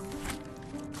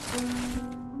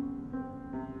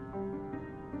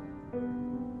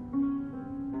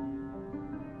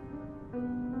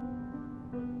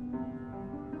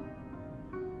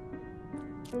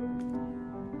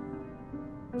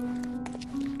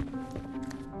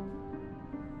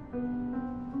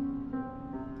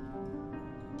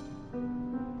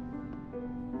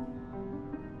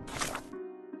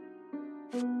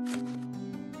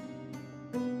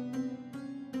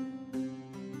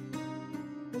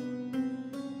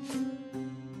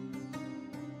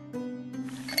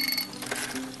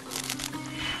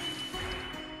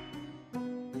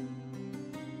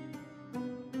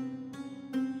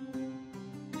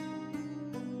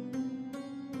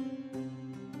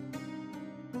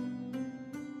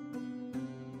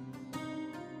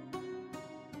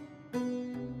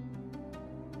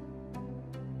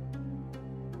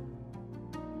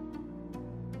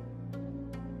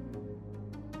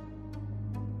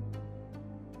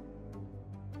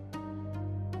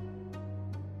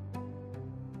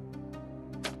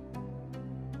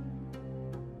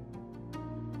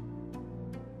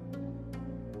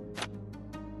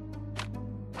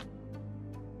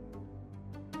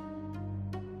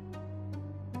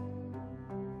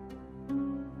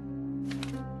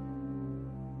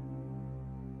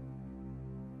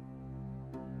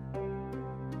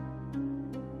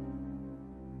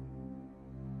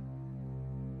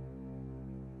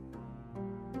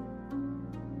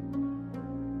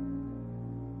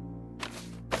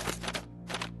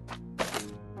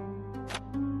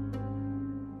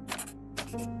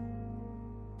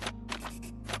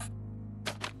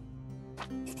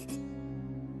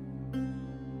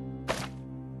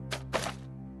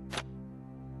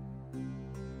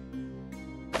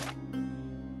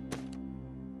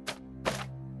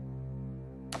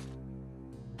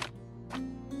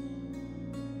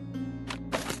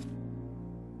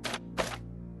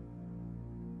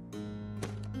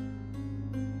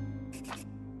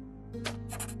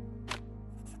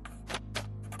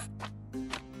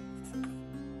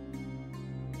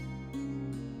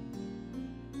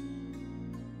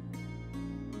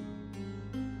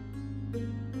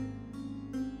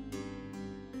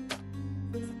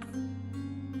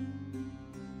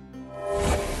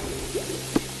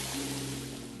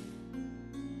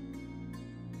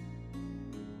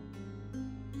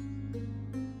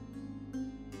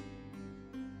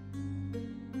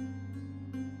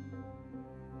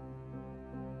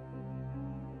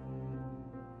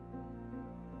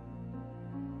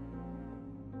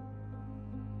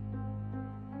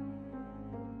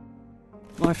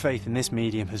 My faith in this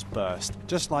medium has burst,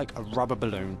 just like a rubber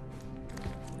balloon.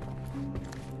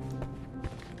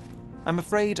 I'm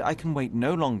afraid I can wait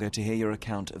no longer to hear your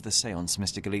account of the séance,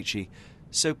 Mr. Galici.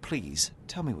 So please,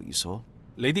 tell me what you saw.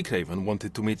 Lady Craven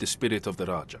wanted to meet the spirit of the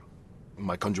Raja.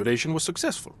 My conjuration was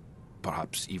successful.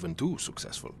 Perhaps even too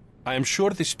successful. I am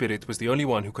sure the spirit was the only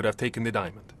one who could have taken the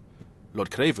diamond.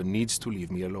 Lord Craven needs to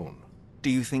leave me alone. Do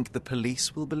you think the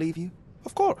police will believe you?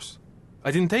 Of course.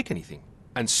 I didn't take anything.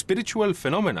 And spiritual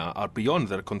phenomena are beyond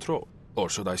their control. Or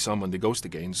should I summon the ghost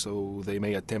again so they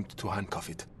may attempt to handcuff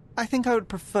it? I think I would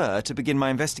prefer to begin my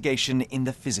investigation in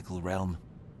the physical realm.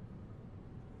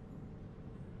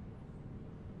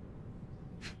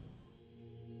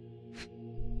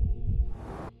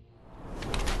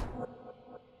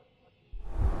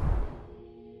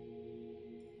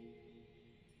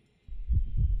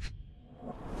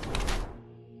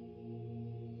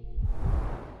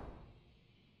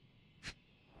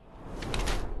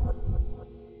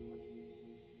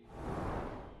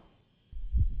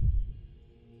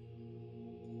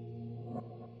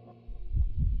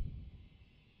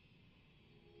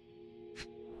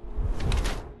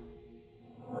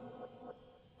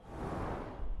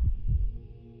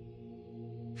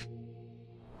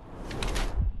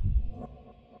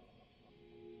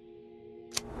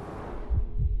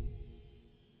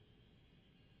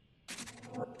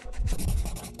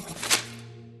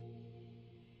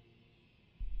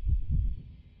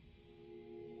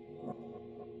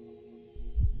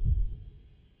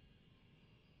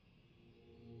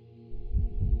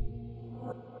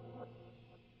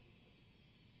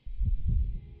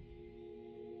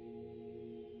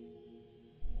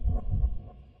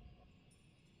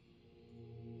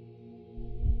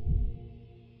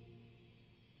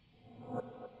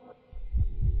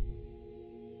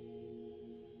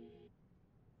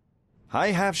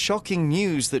 I have shocking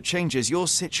news that changes your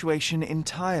situation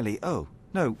entirely. Oh,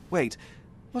 no, wait.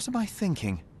 What am I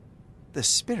thinking? The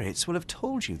spirits will have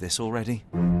told you this already.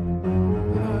 I'm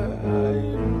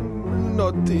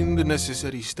not in the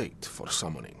necessary state for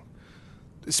summoning.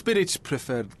 The spirits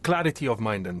prefer clarity of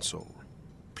mind and soul.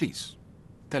 Please,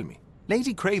 tell me.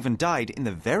 Lady Craven died in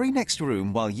the very next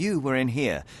room while you were in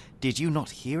here. Did you not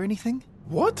hear anything?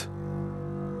 What?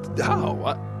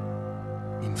 How?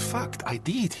 In fact, I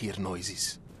did hear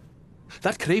noises.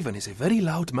 That Craven is a very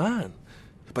loud man.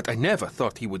 But I never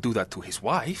thought he would do that to his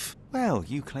wife. Well,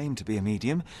 you claim to be a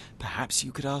medium. Perhaps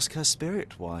you could ask her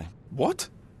spirit why. What?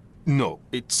 No,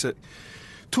 it's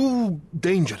too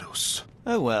dangerous.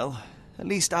 Oh well, at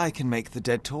least I can make the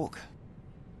dead talk.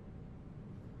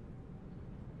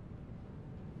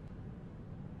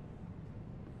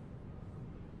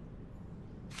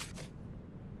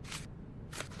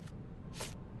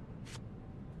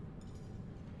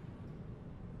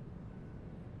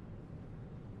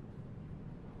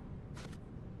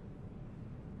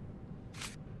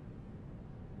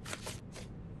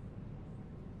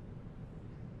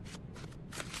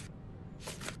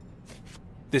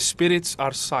 The spirits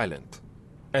are silent,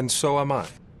 and so am I.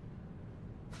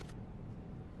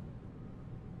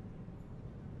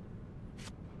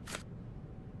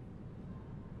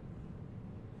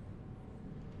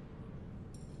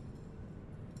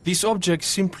 This object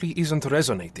simply isn't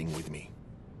resonating with me.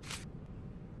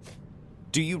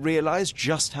 Do you realize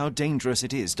just how dangerous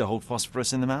it is to hold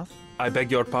phosphorus in the mouth? I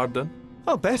beg your pardon?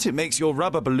 I'll bet it makes your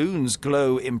rubber balloons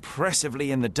glow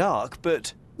impressively in the dark,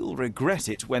 but you'll regret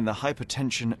it when the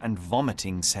hypertension and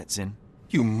vomiting sets in.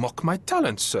 You mock my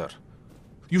talents, sir.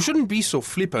 You shouldn't be so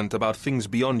flippant about things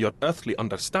beyond your earthly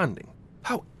understanding.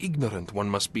 How ignorant one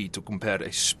must be to compare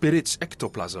a spirit's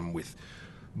ectoplasm with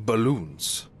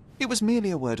balloons. It was merely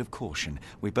a word of caution.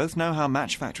 We both know how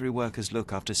match factory workers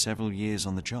look after several years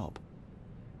on the job.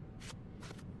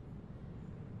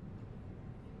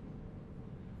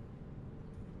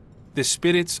 The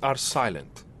spirits are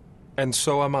silent, and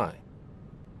so am I.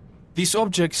 This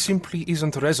object simply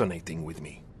isn't resonating with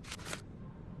me.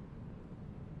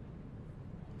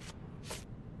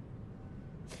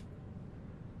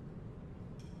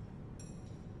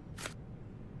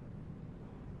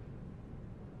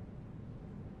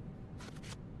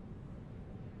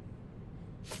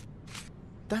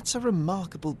 That's a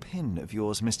remarkable pin of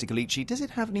yours, Mr. Galici. Does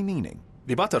it have any meaning?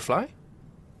 The butterfly?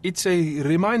 It's a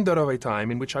reminder of a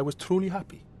time in which I was truly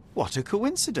happy. What a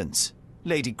coincidence.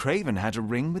 Lady Craven had a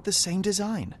ring with the same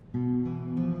design.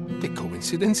 A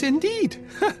coincidence indeed.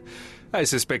 I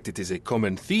suspect it is a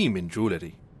common theme in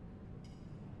jewelry.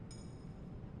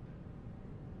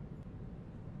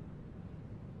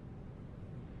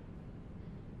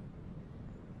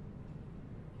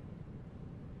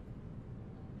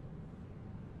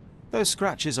 Those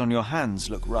scratches on your hands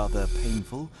look rather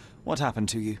painful. What happened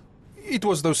to you? It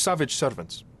was those savage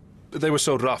servants. They were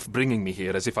so rough, bringing me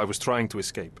here as if I was trying to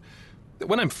escape.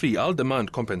 When I'm free, I'll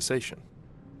demand compensation.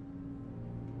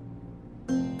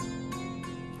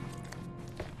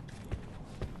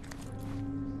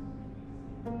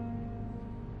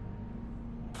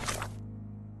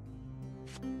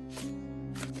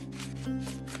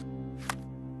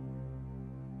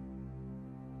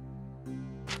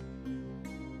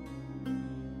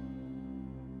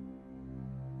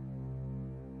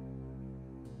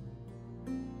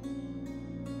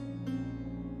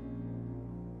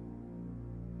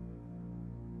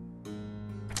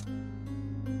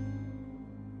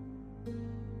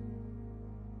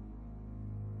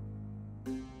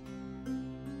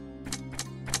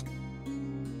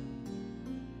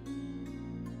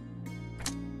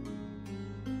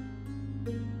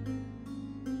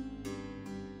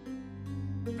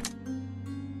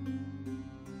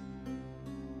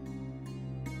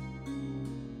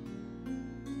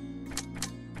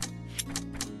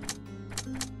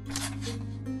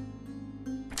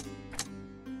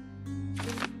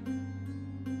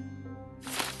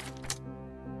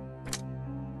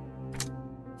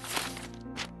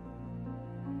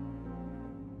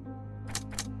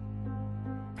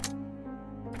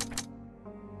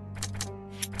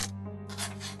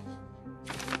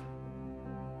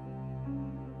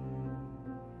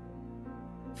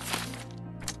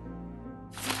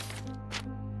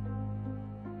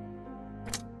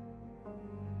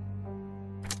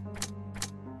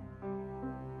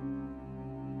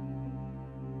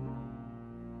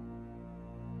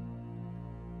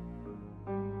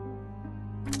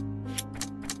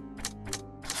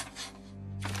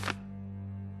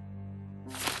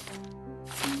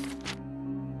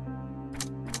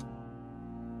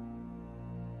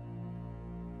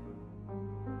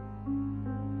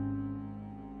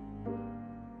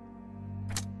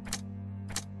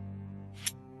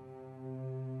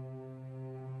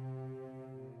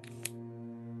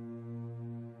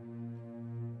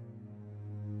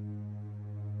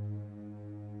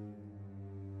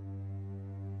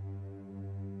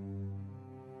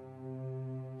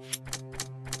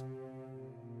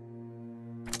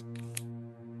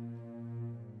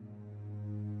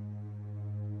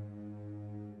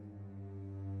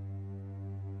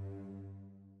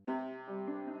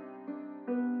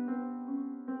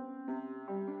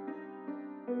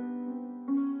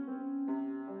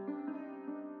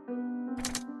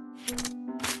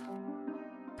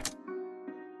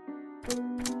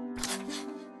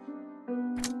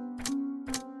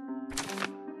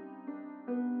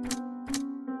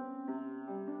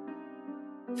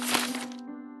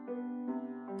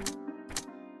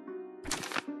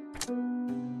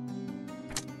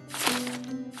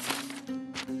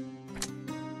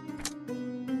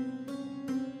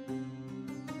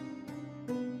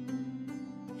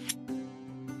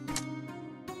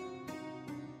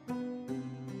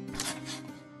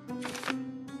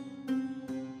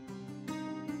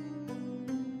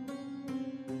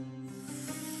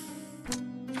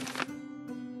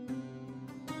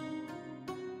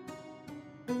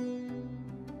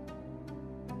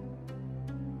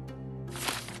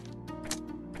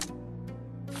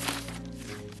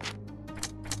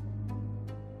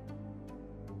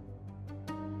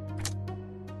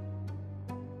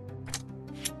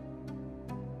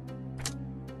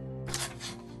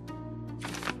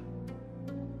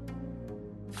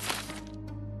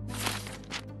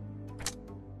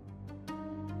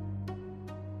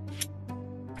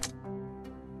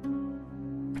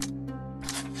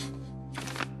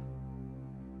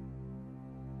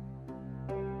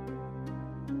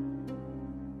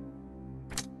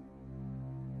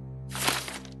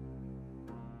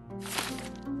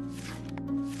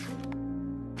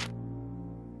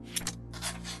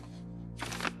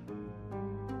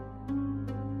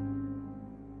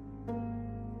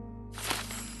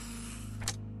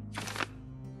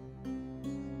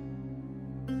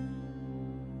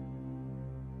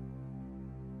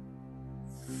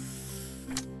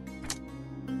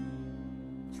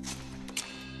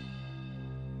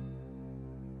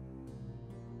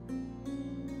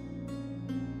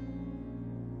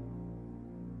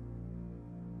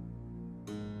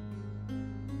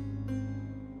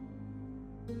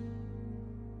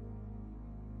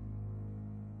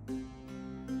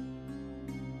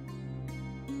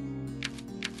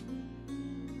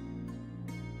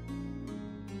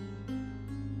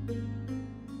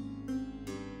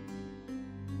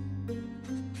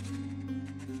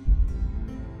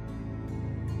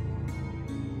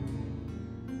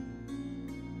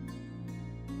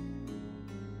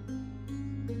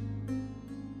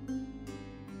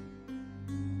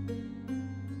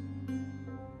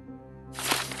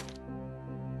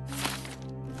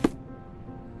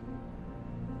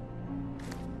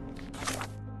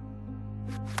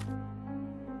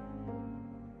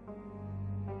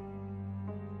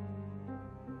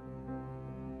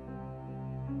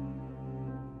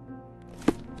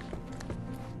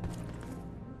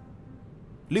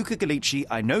 Luca Gallici,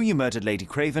 I know you murdered Lady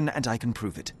Craven, and I can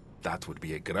prove it. That would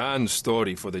be a grand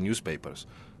story for the newspapers.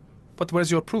 But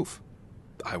where's your proof?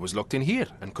 I was locked in here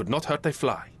and could not hurt a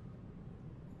fly.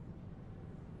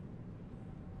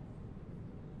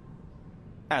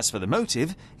 As for the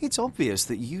motive, it's obvious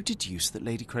that you deduced that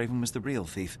Lady Craven was the real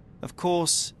thief. Of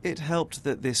course, it helped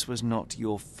that this was not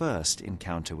your first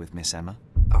encounter with Miss Emma.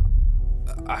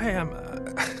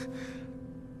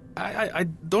 I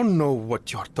don't know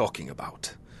what you're talking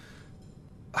about.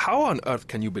 How on earth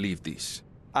can you believe this?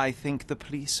 I think the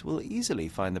police will easily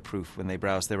find the proof when they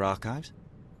browse their archives.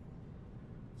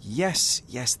 Yes,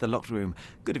 the locked room.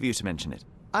 Good of you to mention it.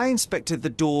 I inspected the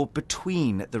door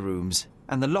between the rooms,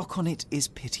 and the lock on it is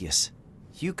piteous.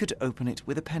 You could open it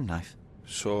with a penknife.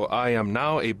 So I am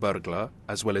now a burglar,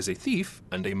 as well as a thief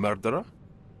and a murderer?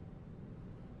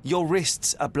 Your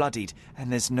wrists are bloodied, and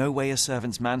there's no way a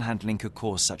servant's manhandling could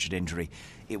cause such an injury.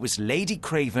 It was Lady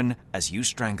Craven as you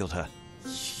strangled her.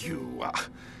 You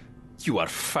are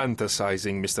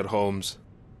fantasizing, Mr. Holmes.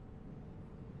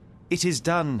 It is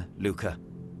done, Luca.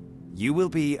 You will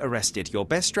be arrested. Your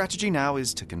best strategy now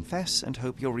is to confess and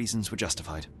hope your reasons were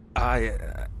justified. I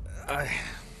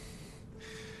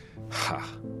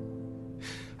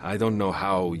don't know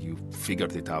how you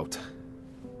figured it out.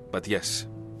 But yes,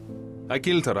 I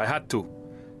killed her. I had to.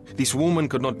 This woman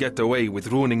could not get away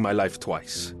with ruining my life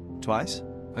twice. Twice?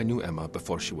 I knew Emma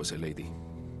before she was a lady.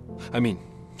 I mean,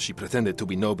 she pretended to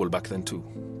be noble back then too.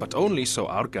 But only so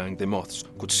our gang, the Moths,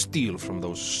 could steal from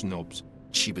those snobs.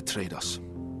 She betrayed us,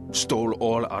 stole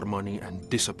all our money and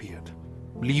disappeared,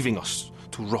 leaving us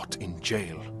to rot in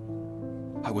jail.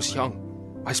 I was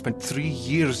young. I spent 3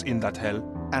 years in that hell.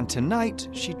 And tonight,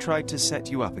 she tried to set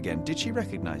you up again. Did she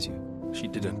recognize you? She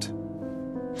didn't.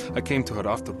 I came to her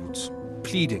afterwards,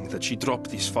 pleading that she drop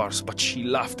this farce, but she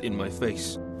laughed in my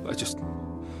face. I just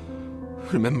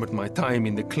remembered my time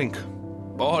in the clink,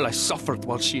 all I suffered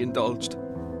while she indulged.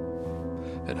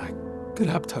 And I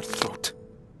grabbed her throat.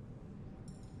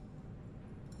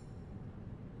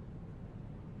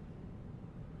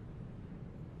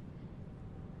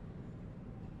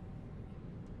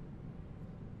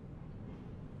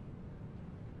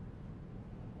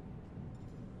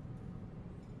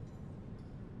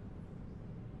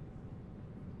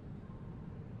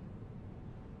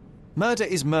 Murder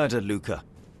is murder, Luca.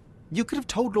 You could have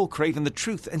told Lord Craven the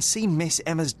truth and seen Miss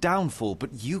Emma's downfall,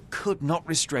 but you could not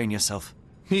restrain yourself.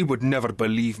 He would never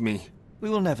believe me. We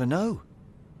will never know.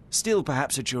 Still,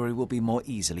 perhaps a jury will be more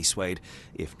easily swayed.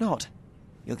 If not,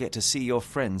 you'll get to see your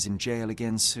friends in jail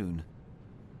again soon.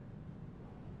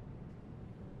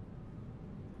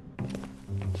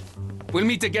 We'll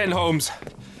meet again, Holmes.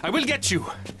 I will get you,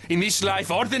 in this life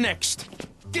or the next.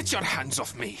 Get your hands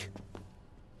off me.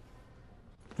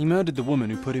 He murdered the woman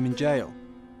who put him in jail.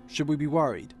 Should we be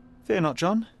worried? Fear not,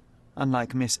 John.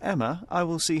 Unlike Miss Emma, I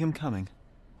will see him coming.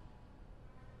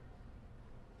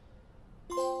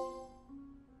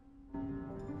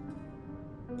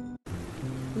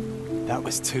 That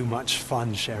was too much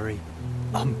fun, Sherry.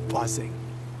 I'm buzzing.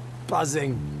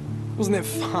 Buzzing. Wasn't it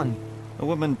fun? A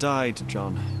woman died,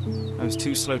 John. I was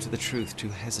too slow to the truth, too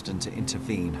hesitant to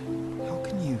intervene. How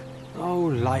can you... Oh,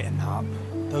 lighten up.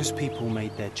 Those people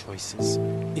made their choices.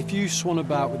 If you swan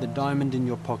about with a diamond in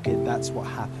your pocket, that's what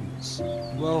happens.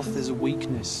 Wealth is a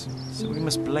weakness. So we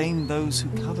must blame those who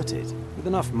covet it. With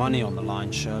enough money on the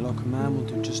line, Sherlock, a man will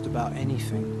do just about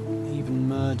anything, even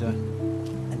murder.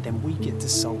 And then we get to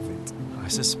solve it. I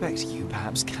suspect you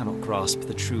perhaps cannot grasp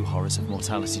the true horrors of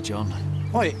mortality, John.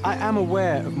 Oi, I am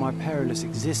aware of my perilous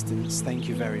existence, thank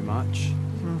you very much.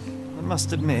 I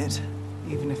must admit,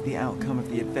 even if the outcome of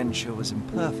the adventure was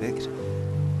imperfect,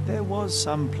 there was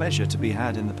some pleasure to be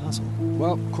had in the puzzle.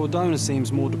 Well, Cordona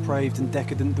seems more depraved and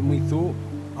decadent than we thought.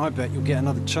 I bet you'll get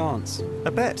another chance.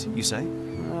 A bet, you say?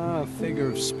 A figure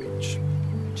of speech.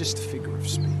 Just a figure of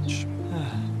speech.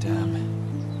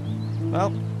 Damn.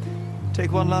 Well,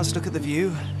 take one last look at the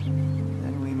view,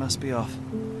 then we must be off.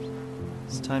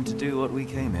 It's time to do what we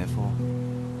came here for.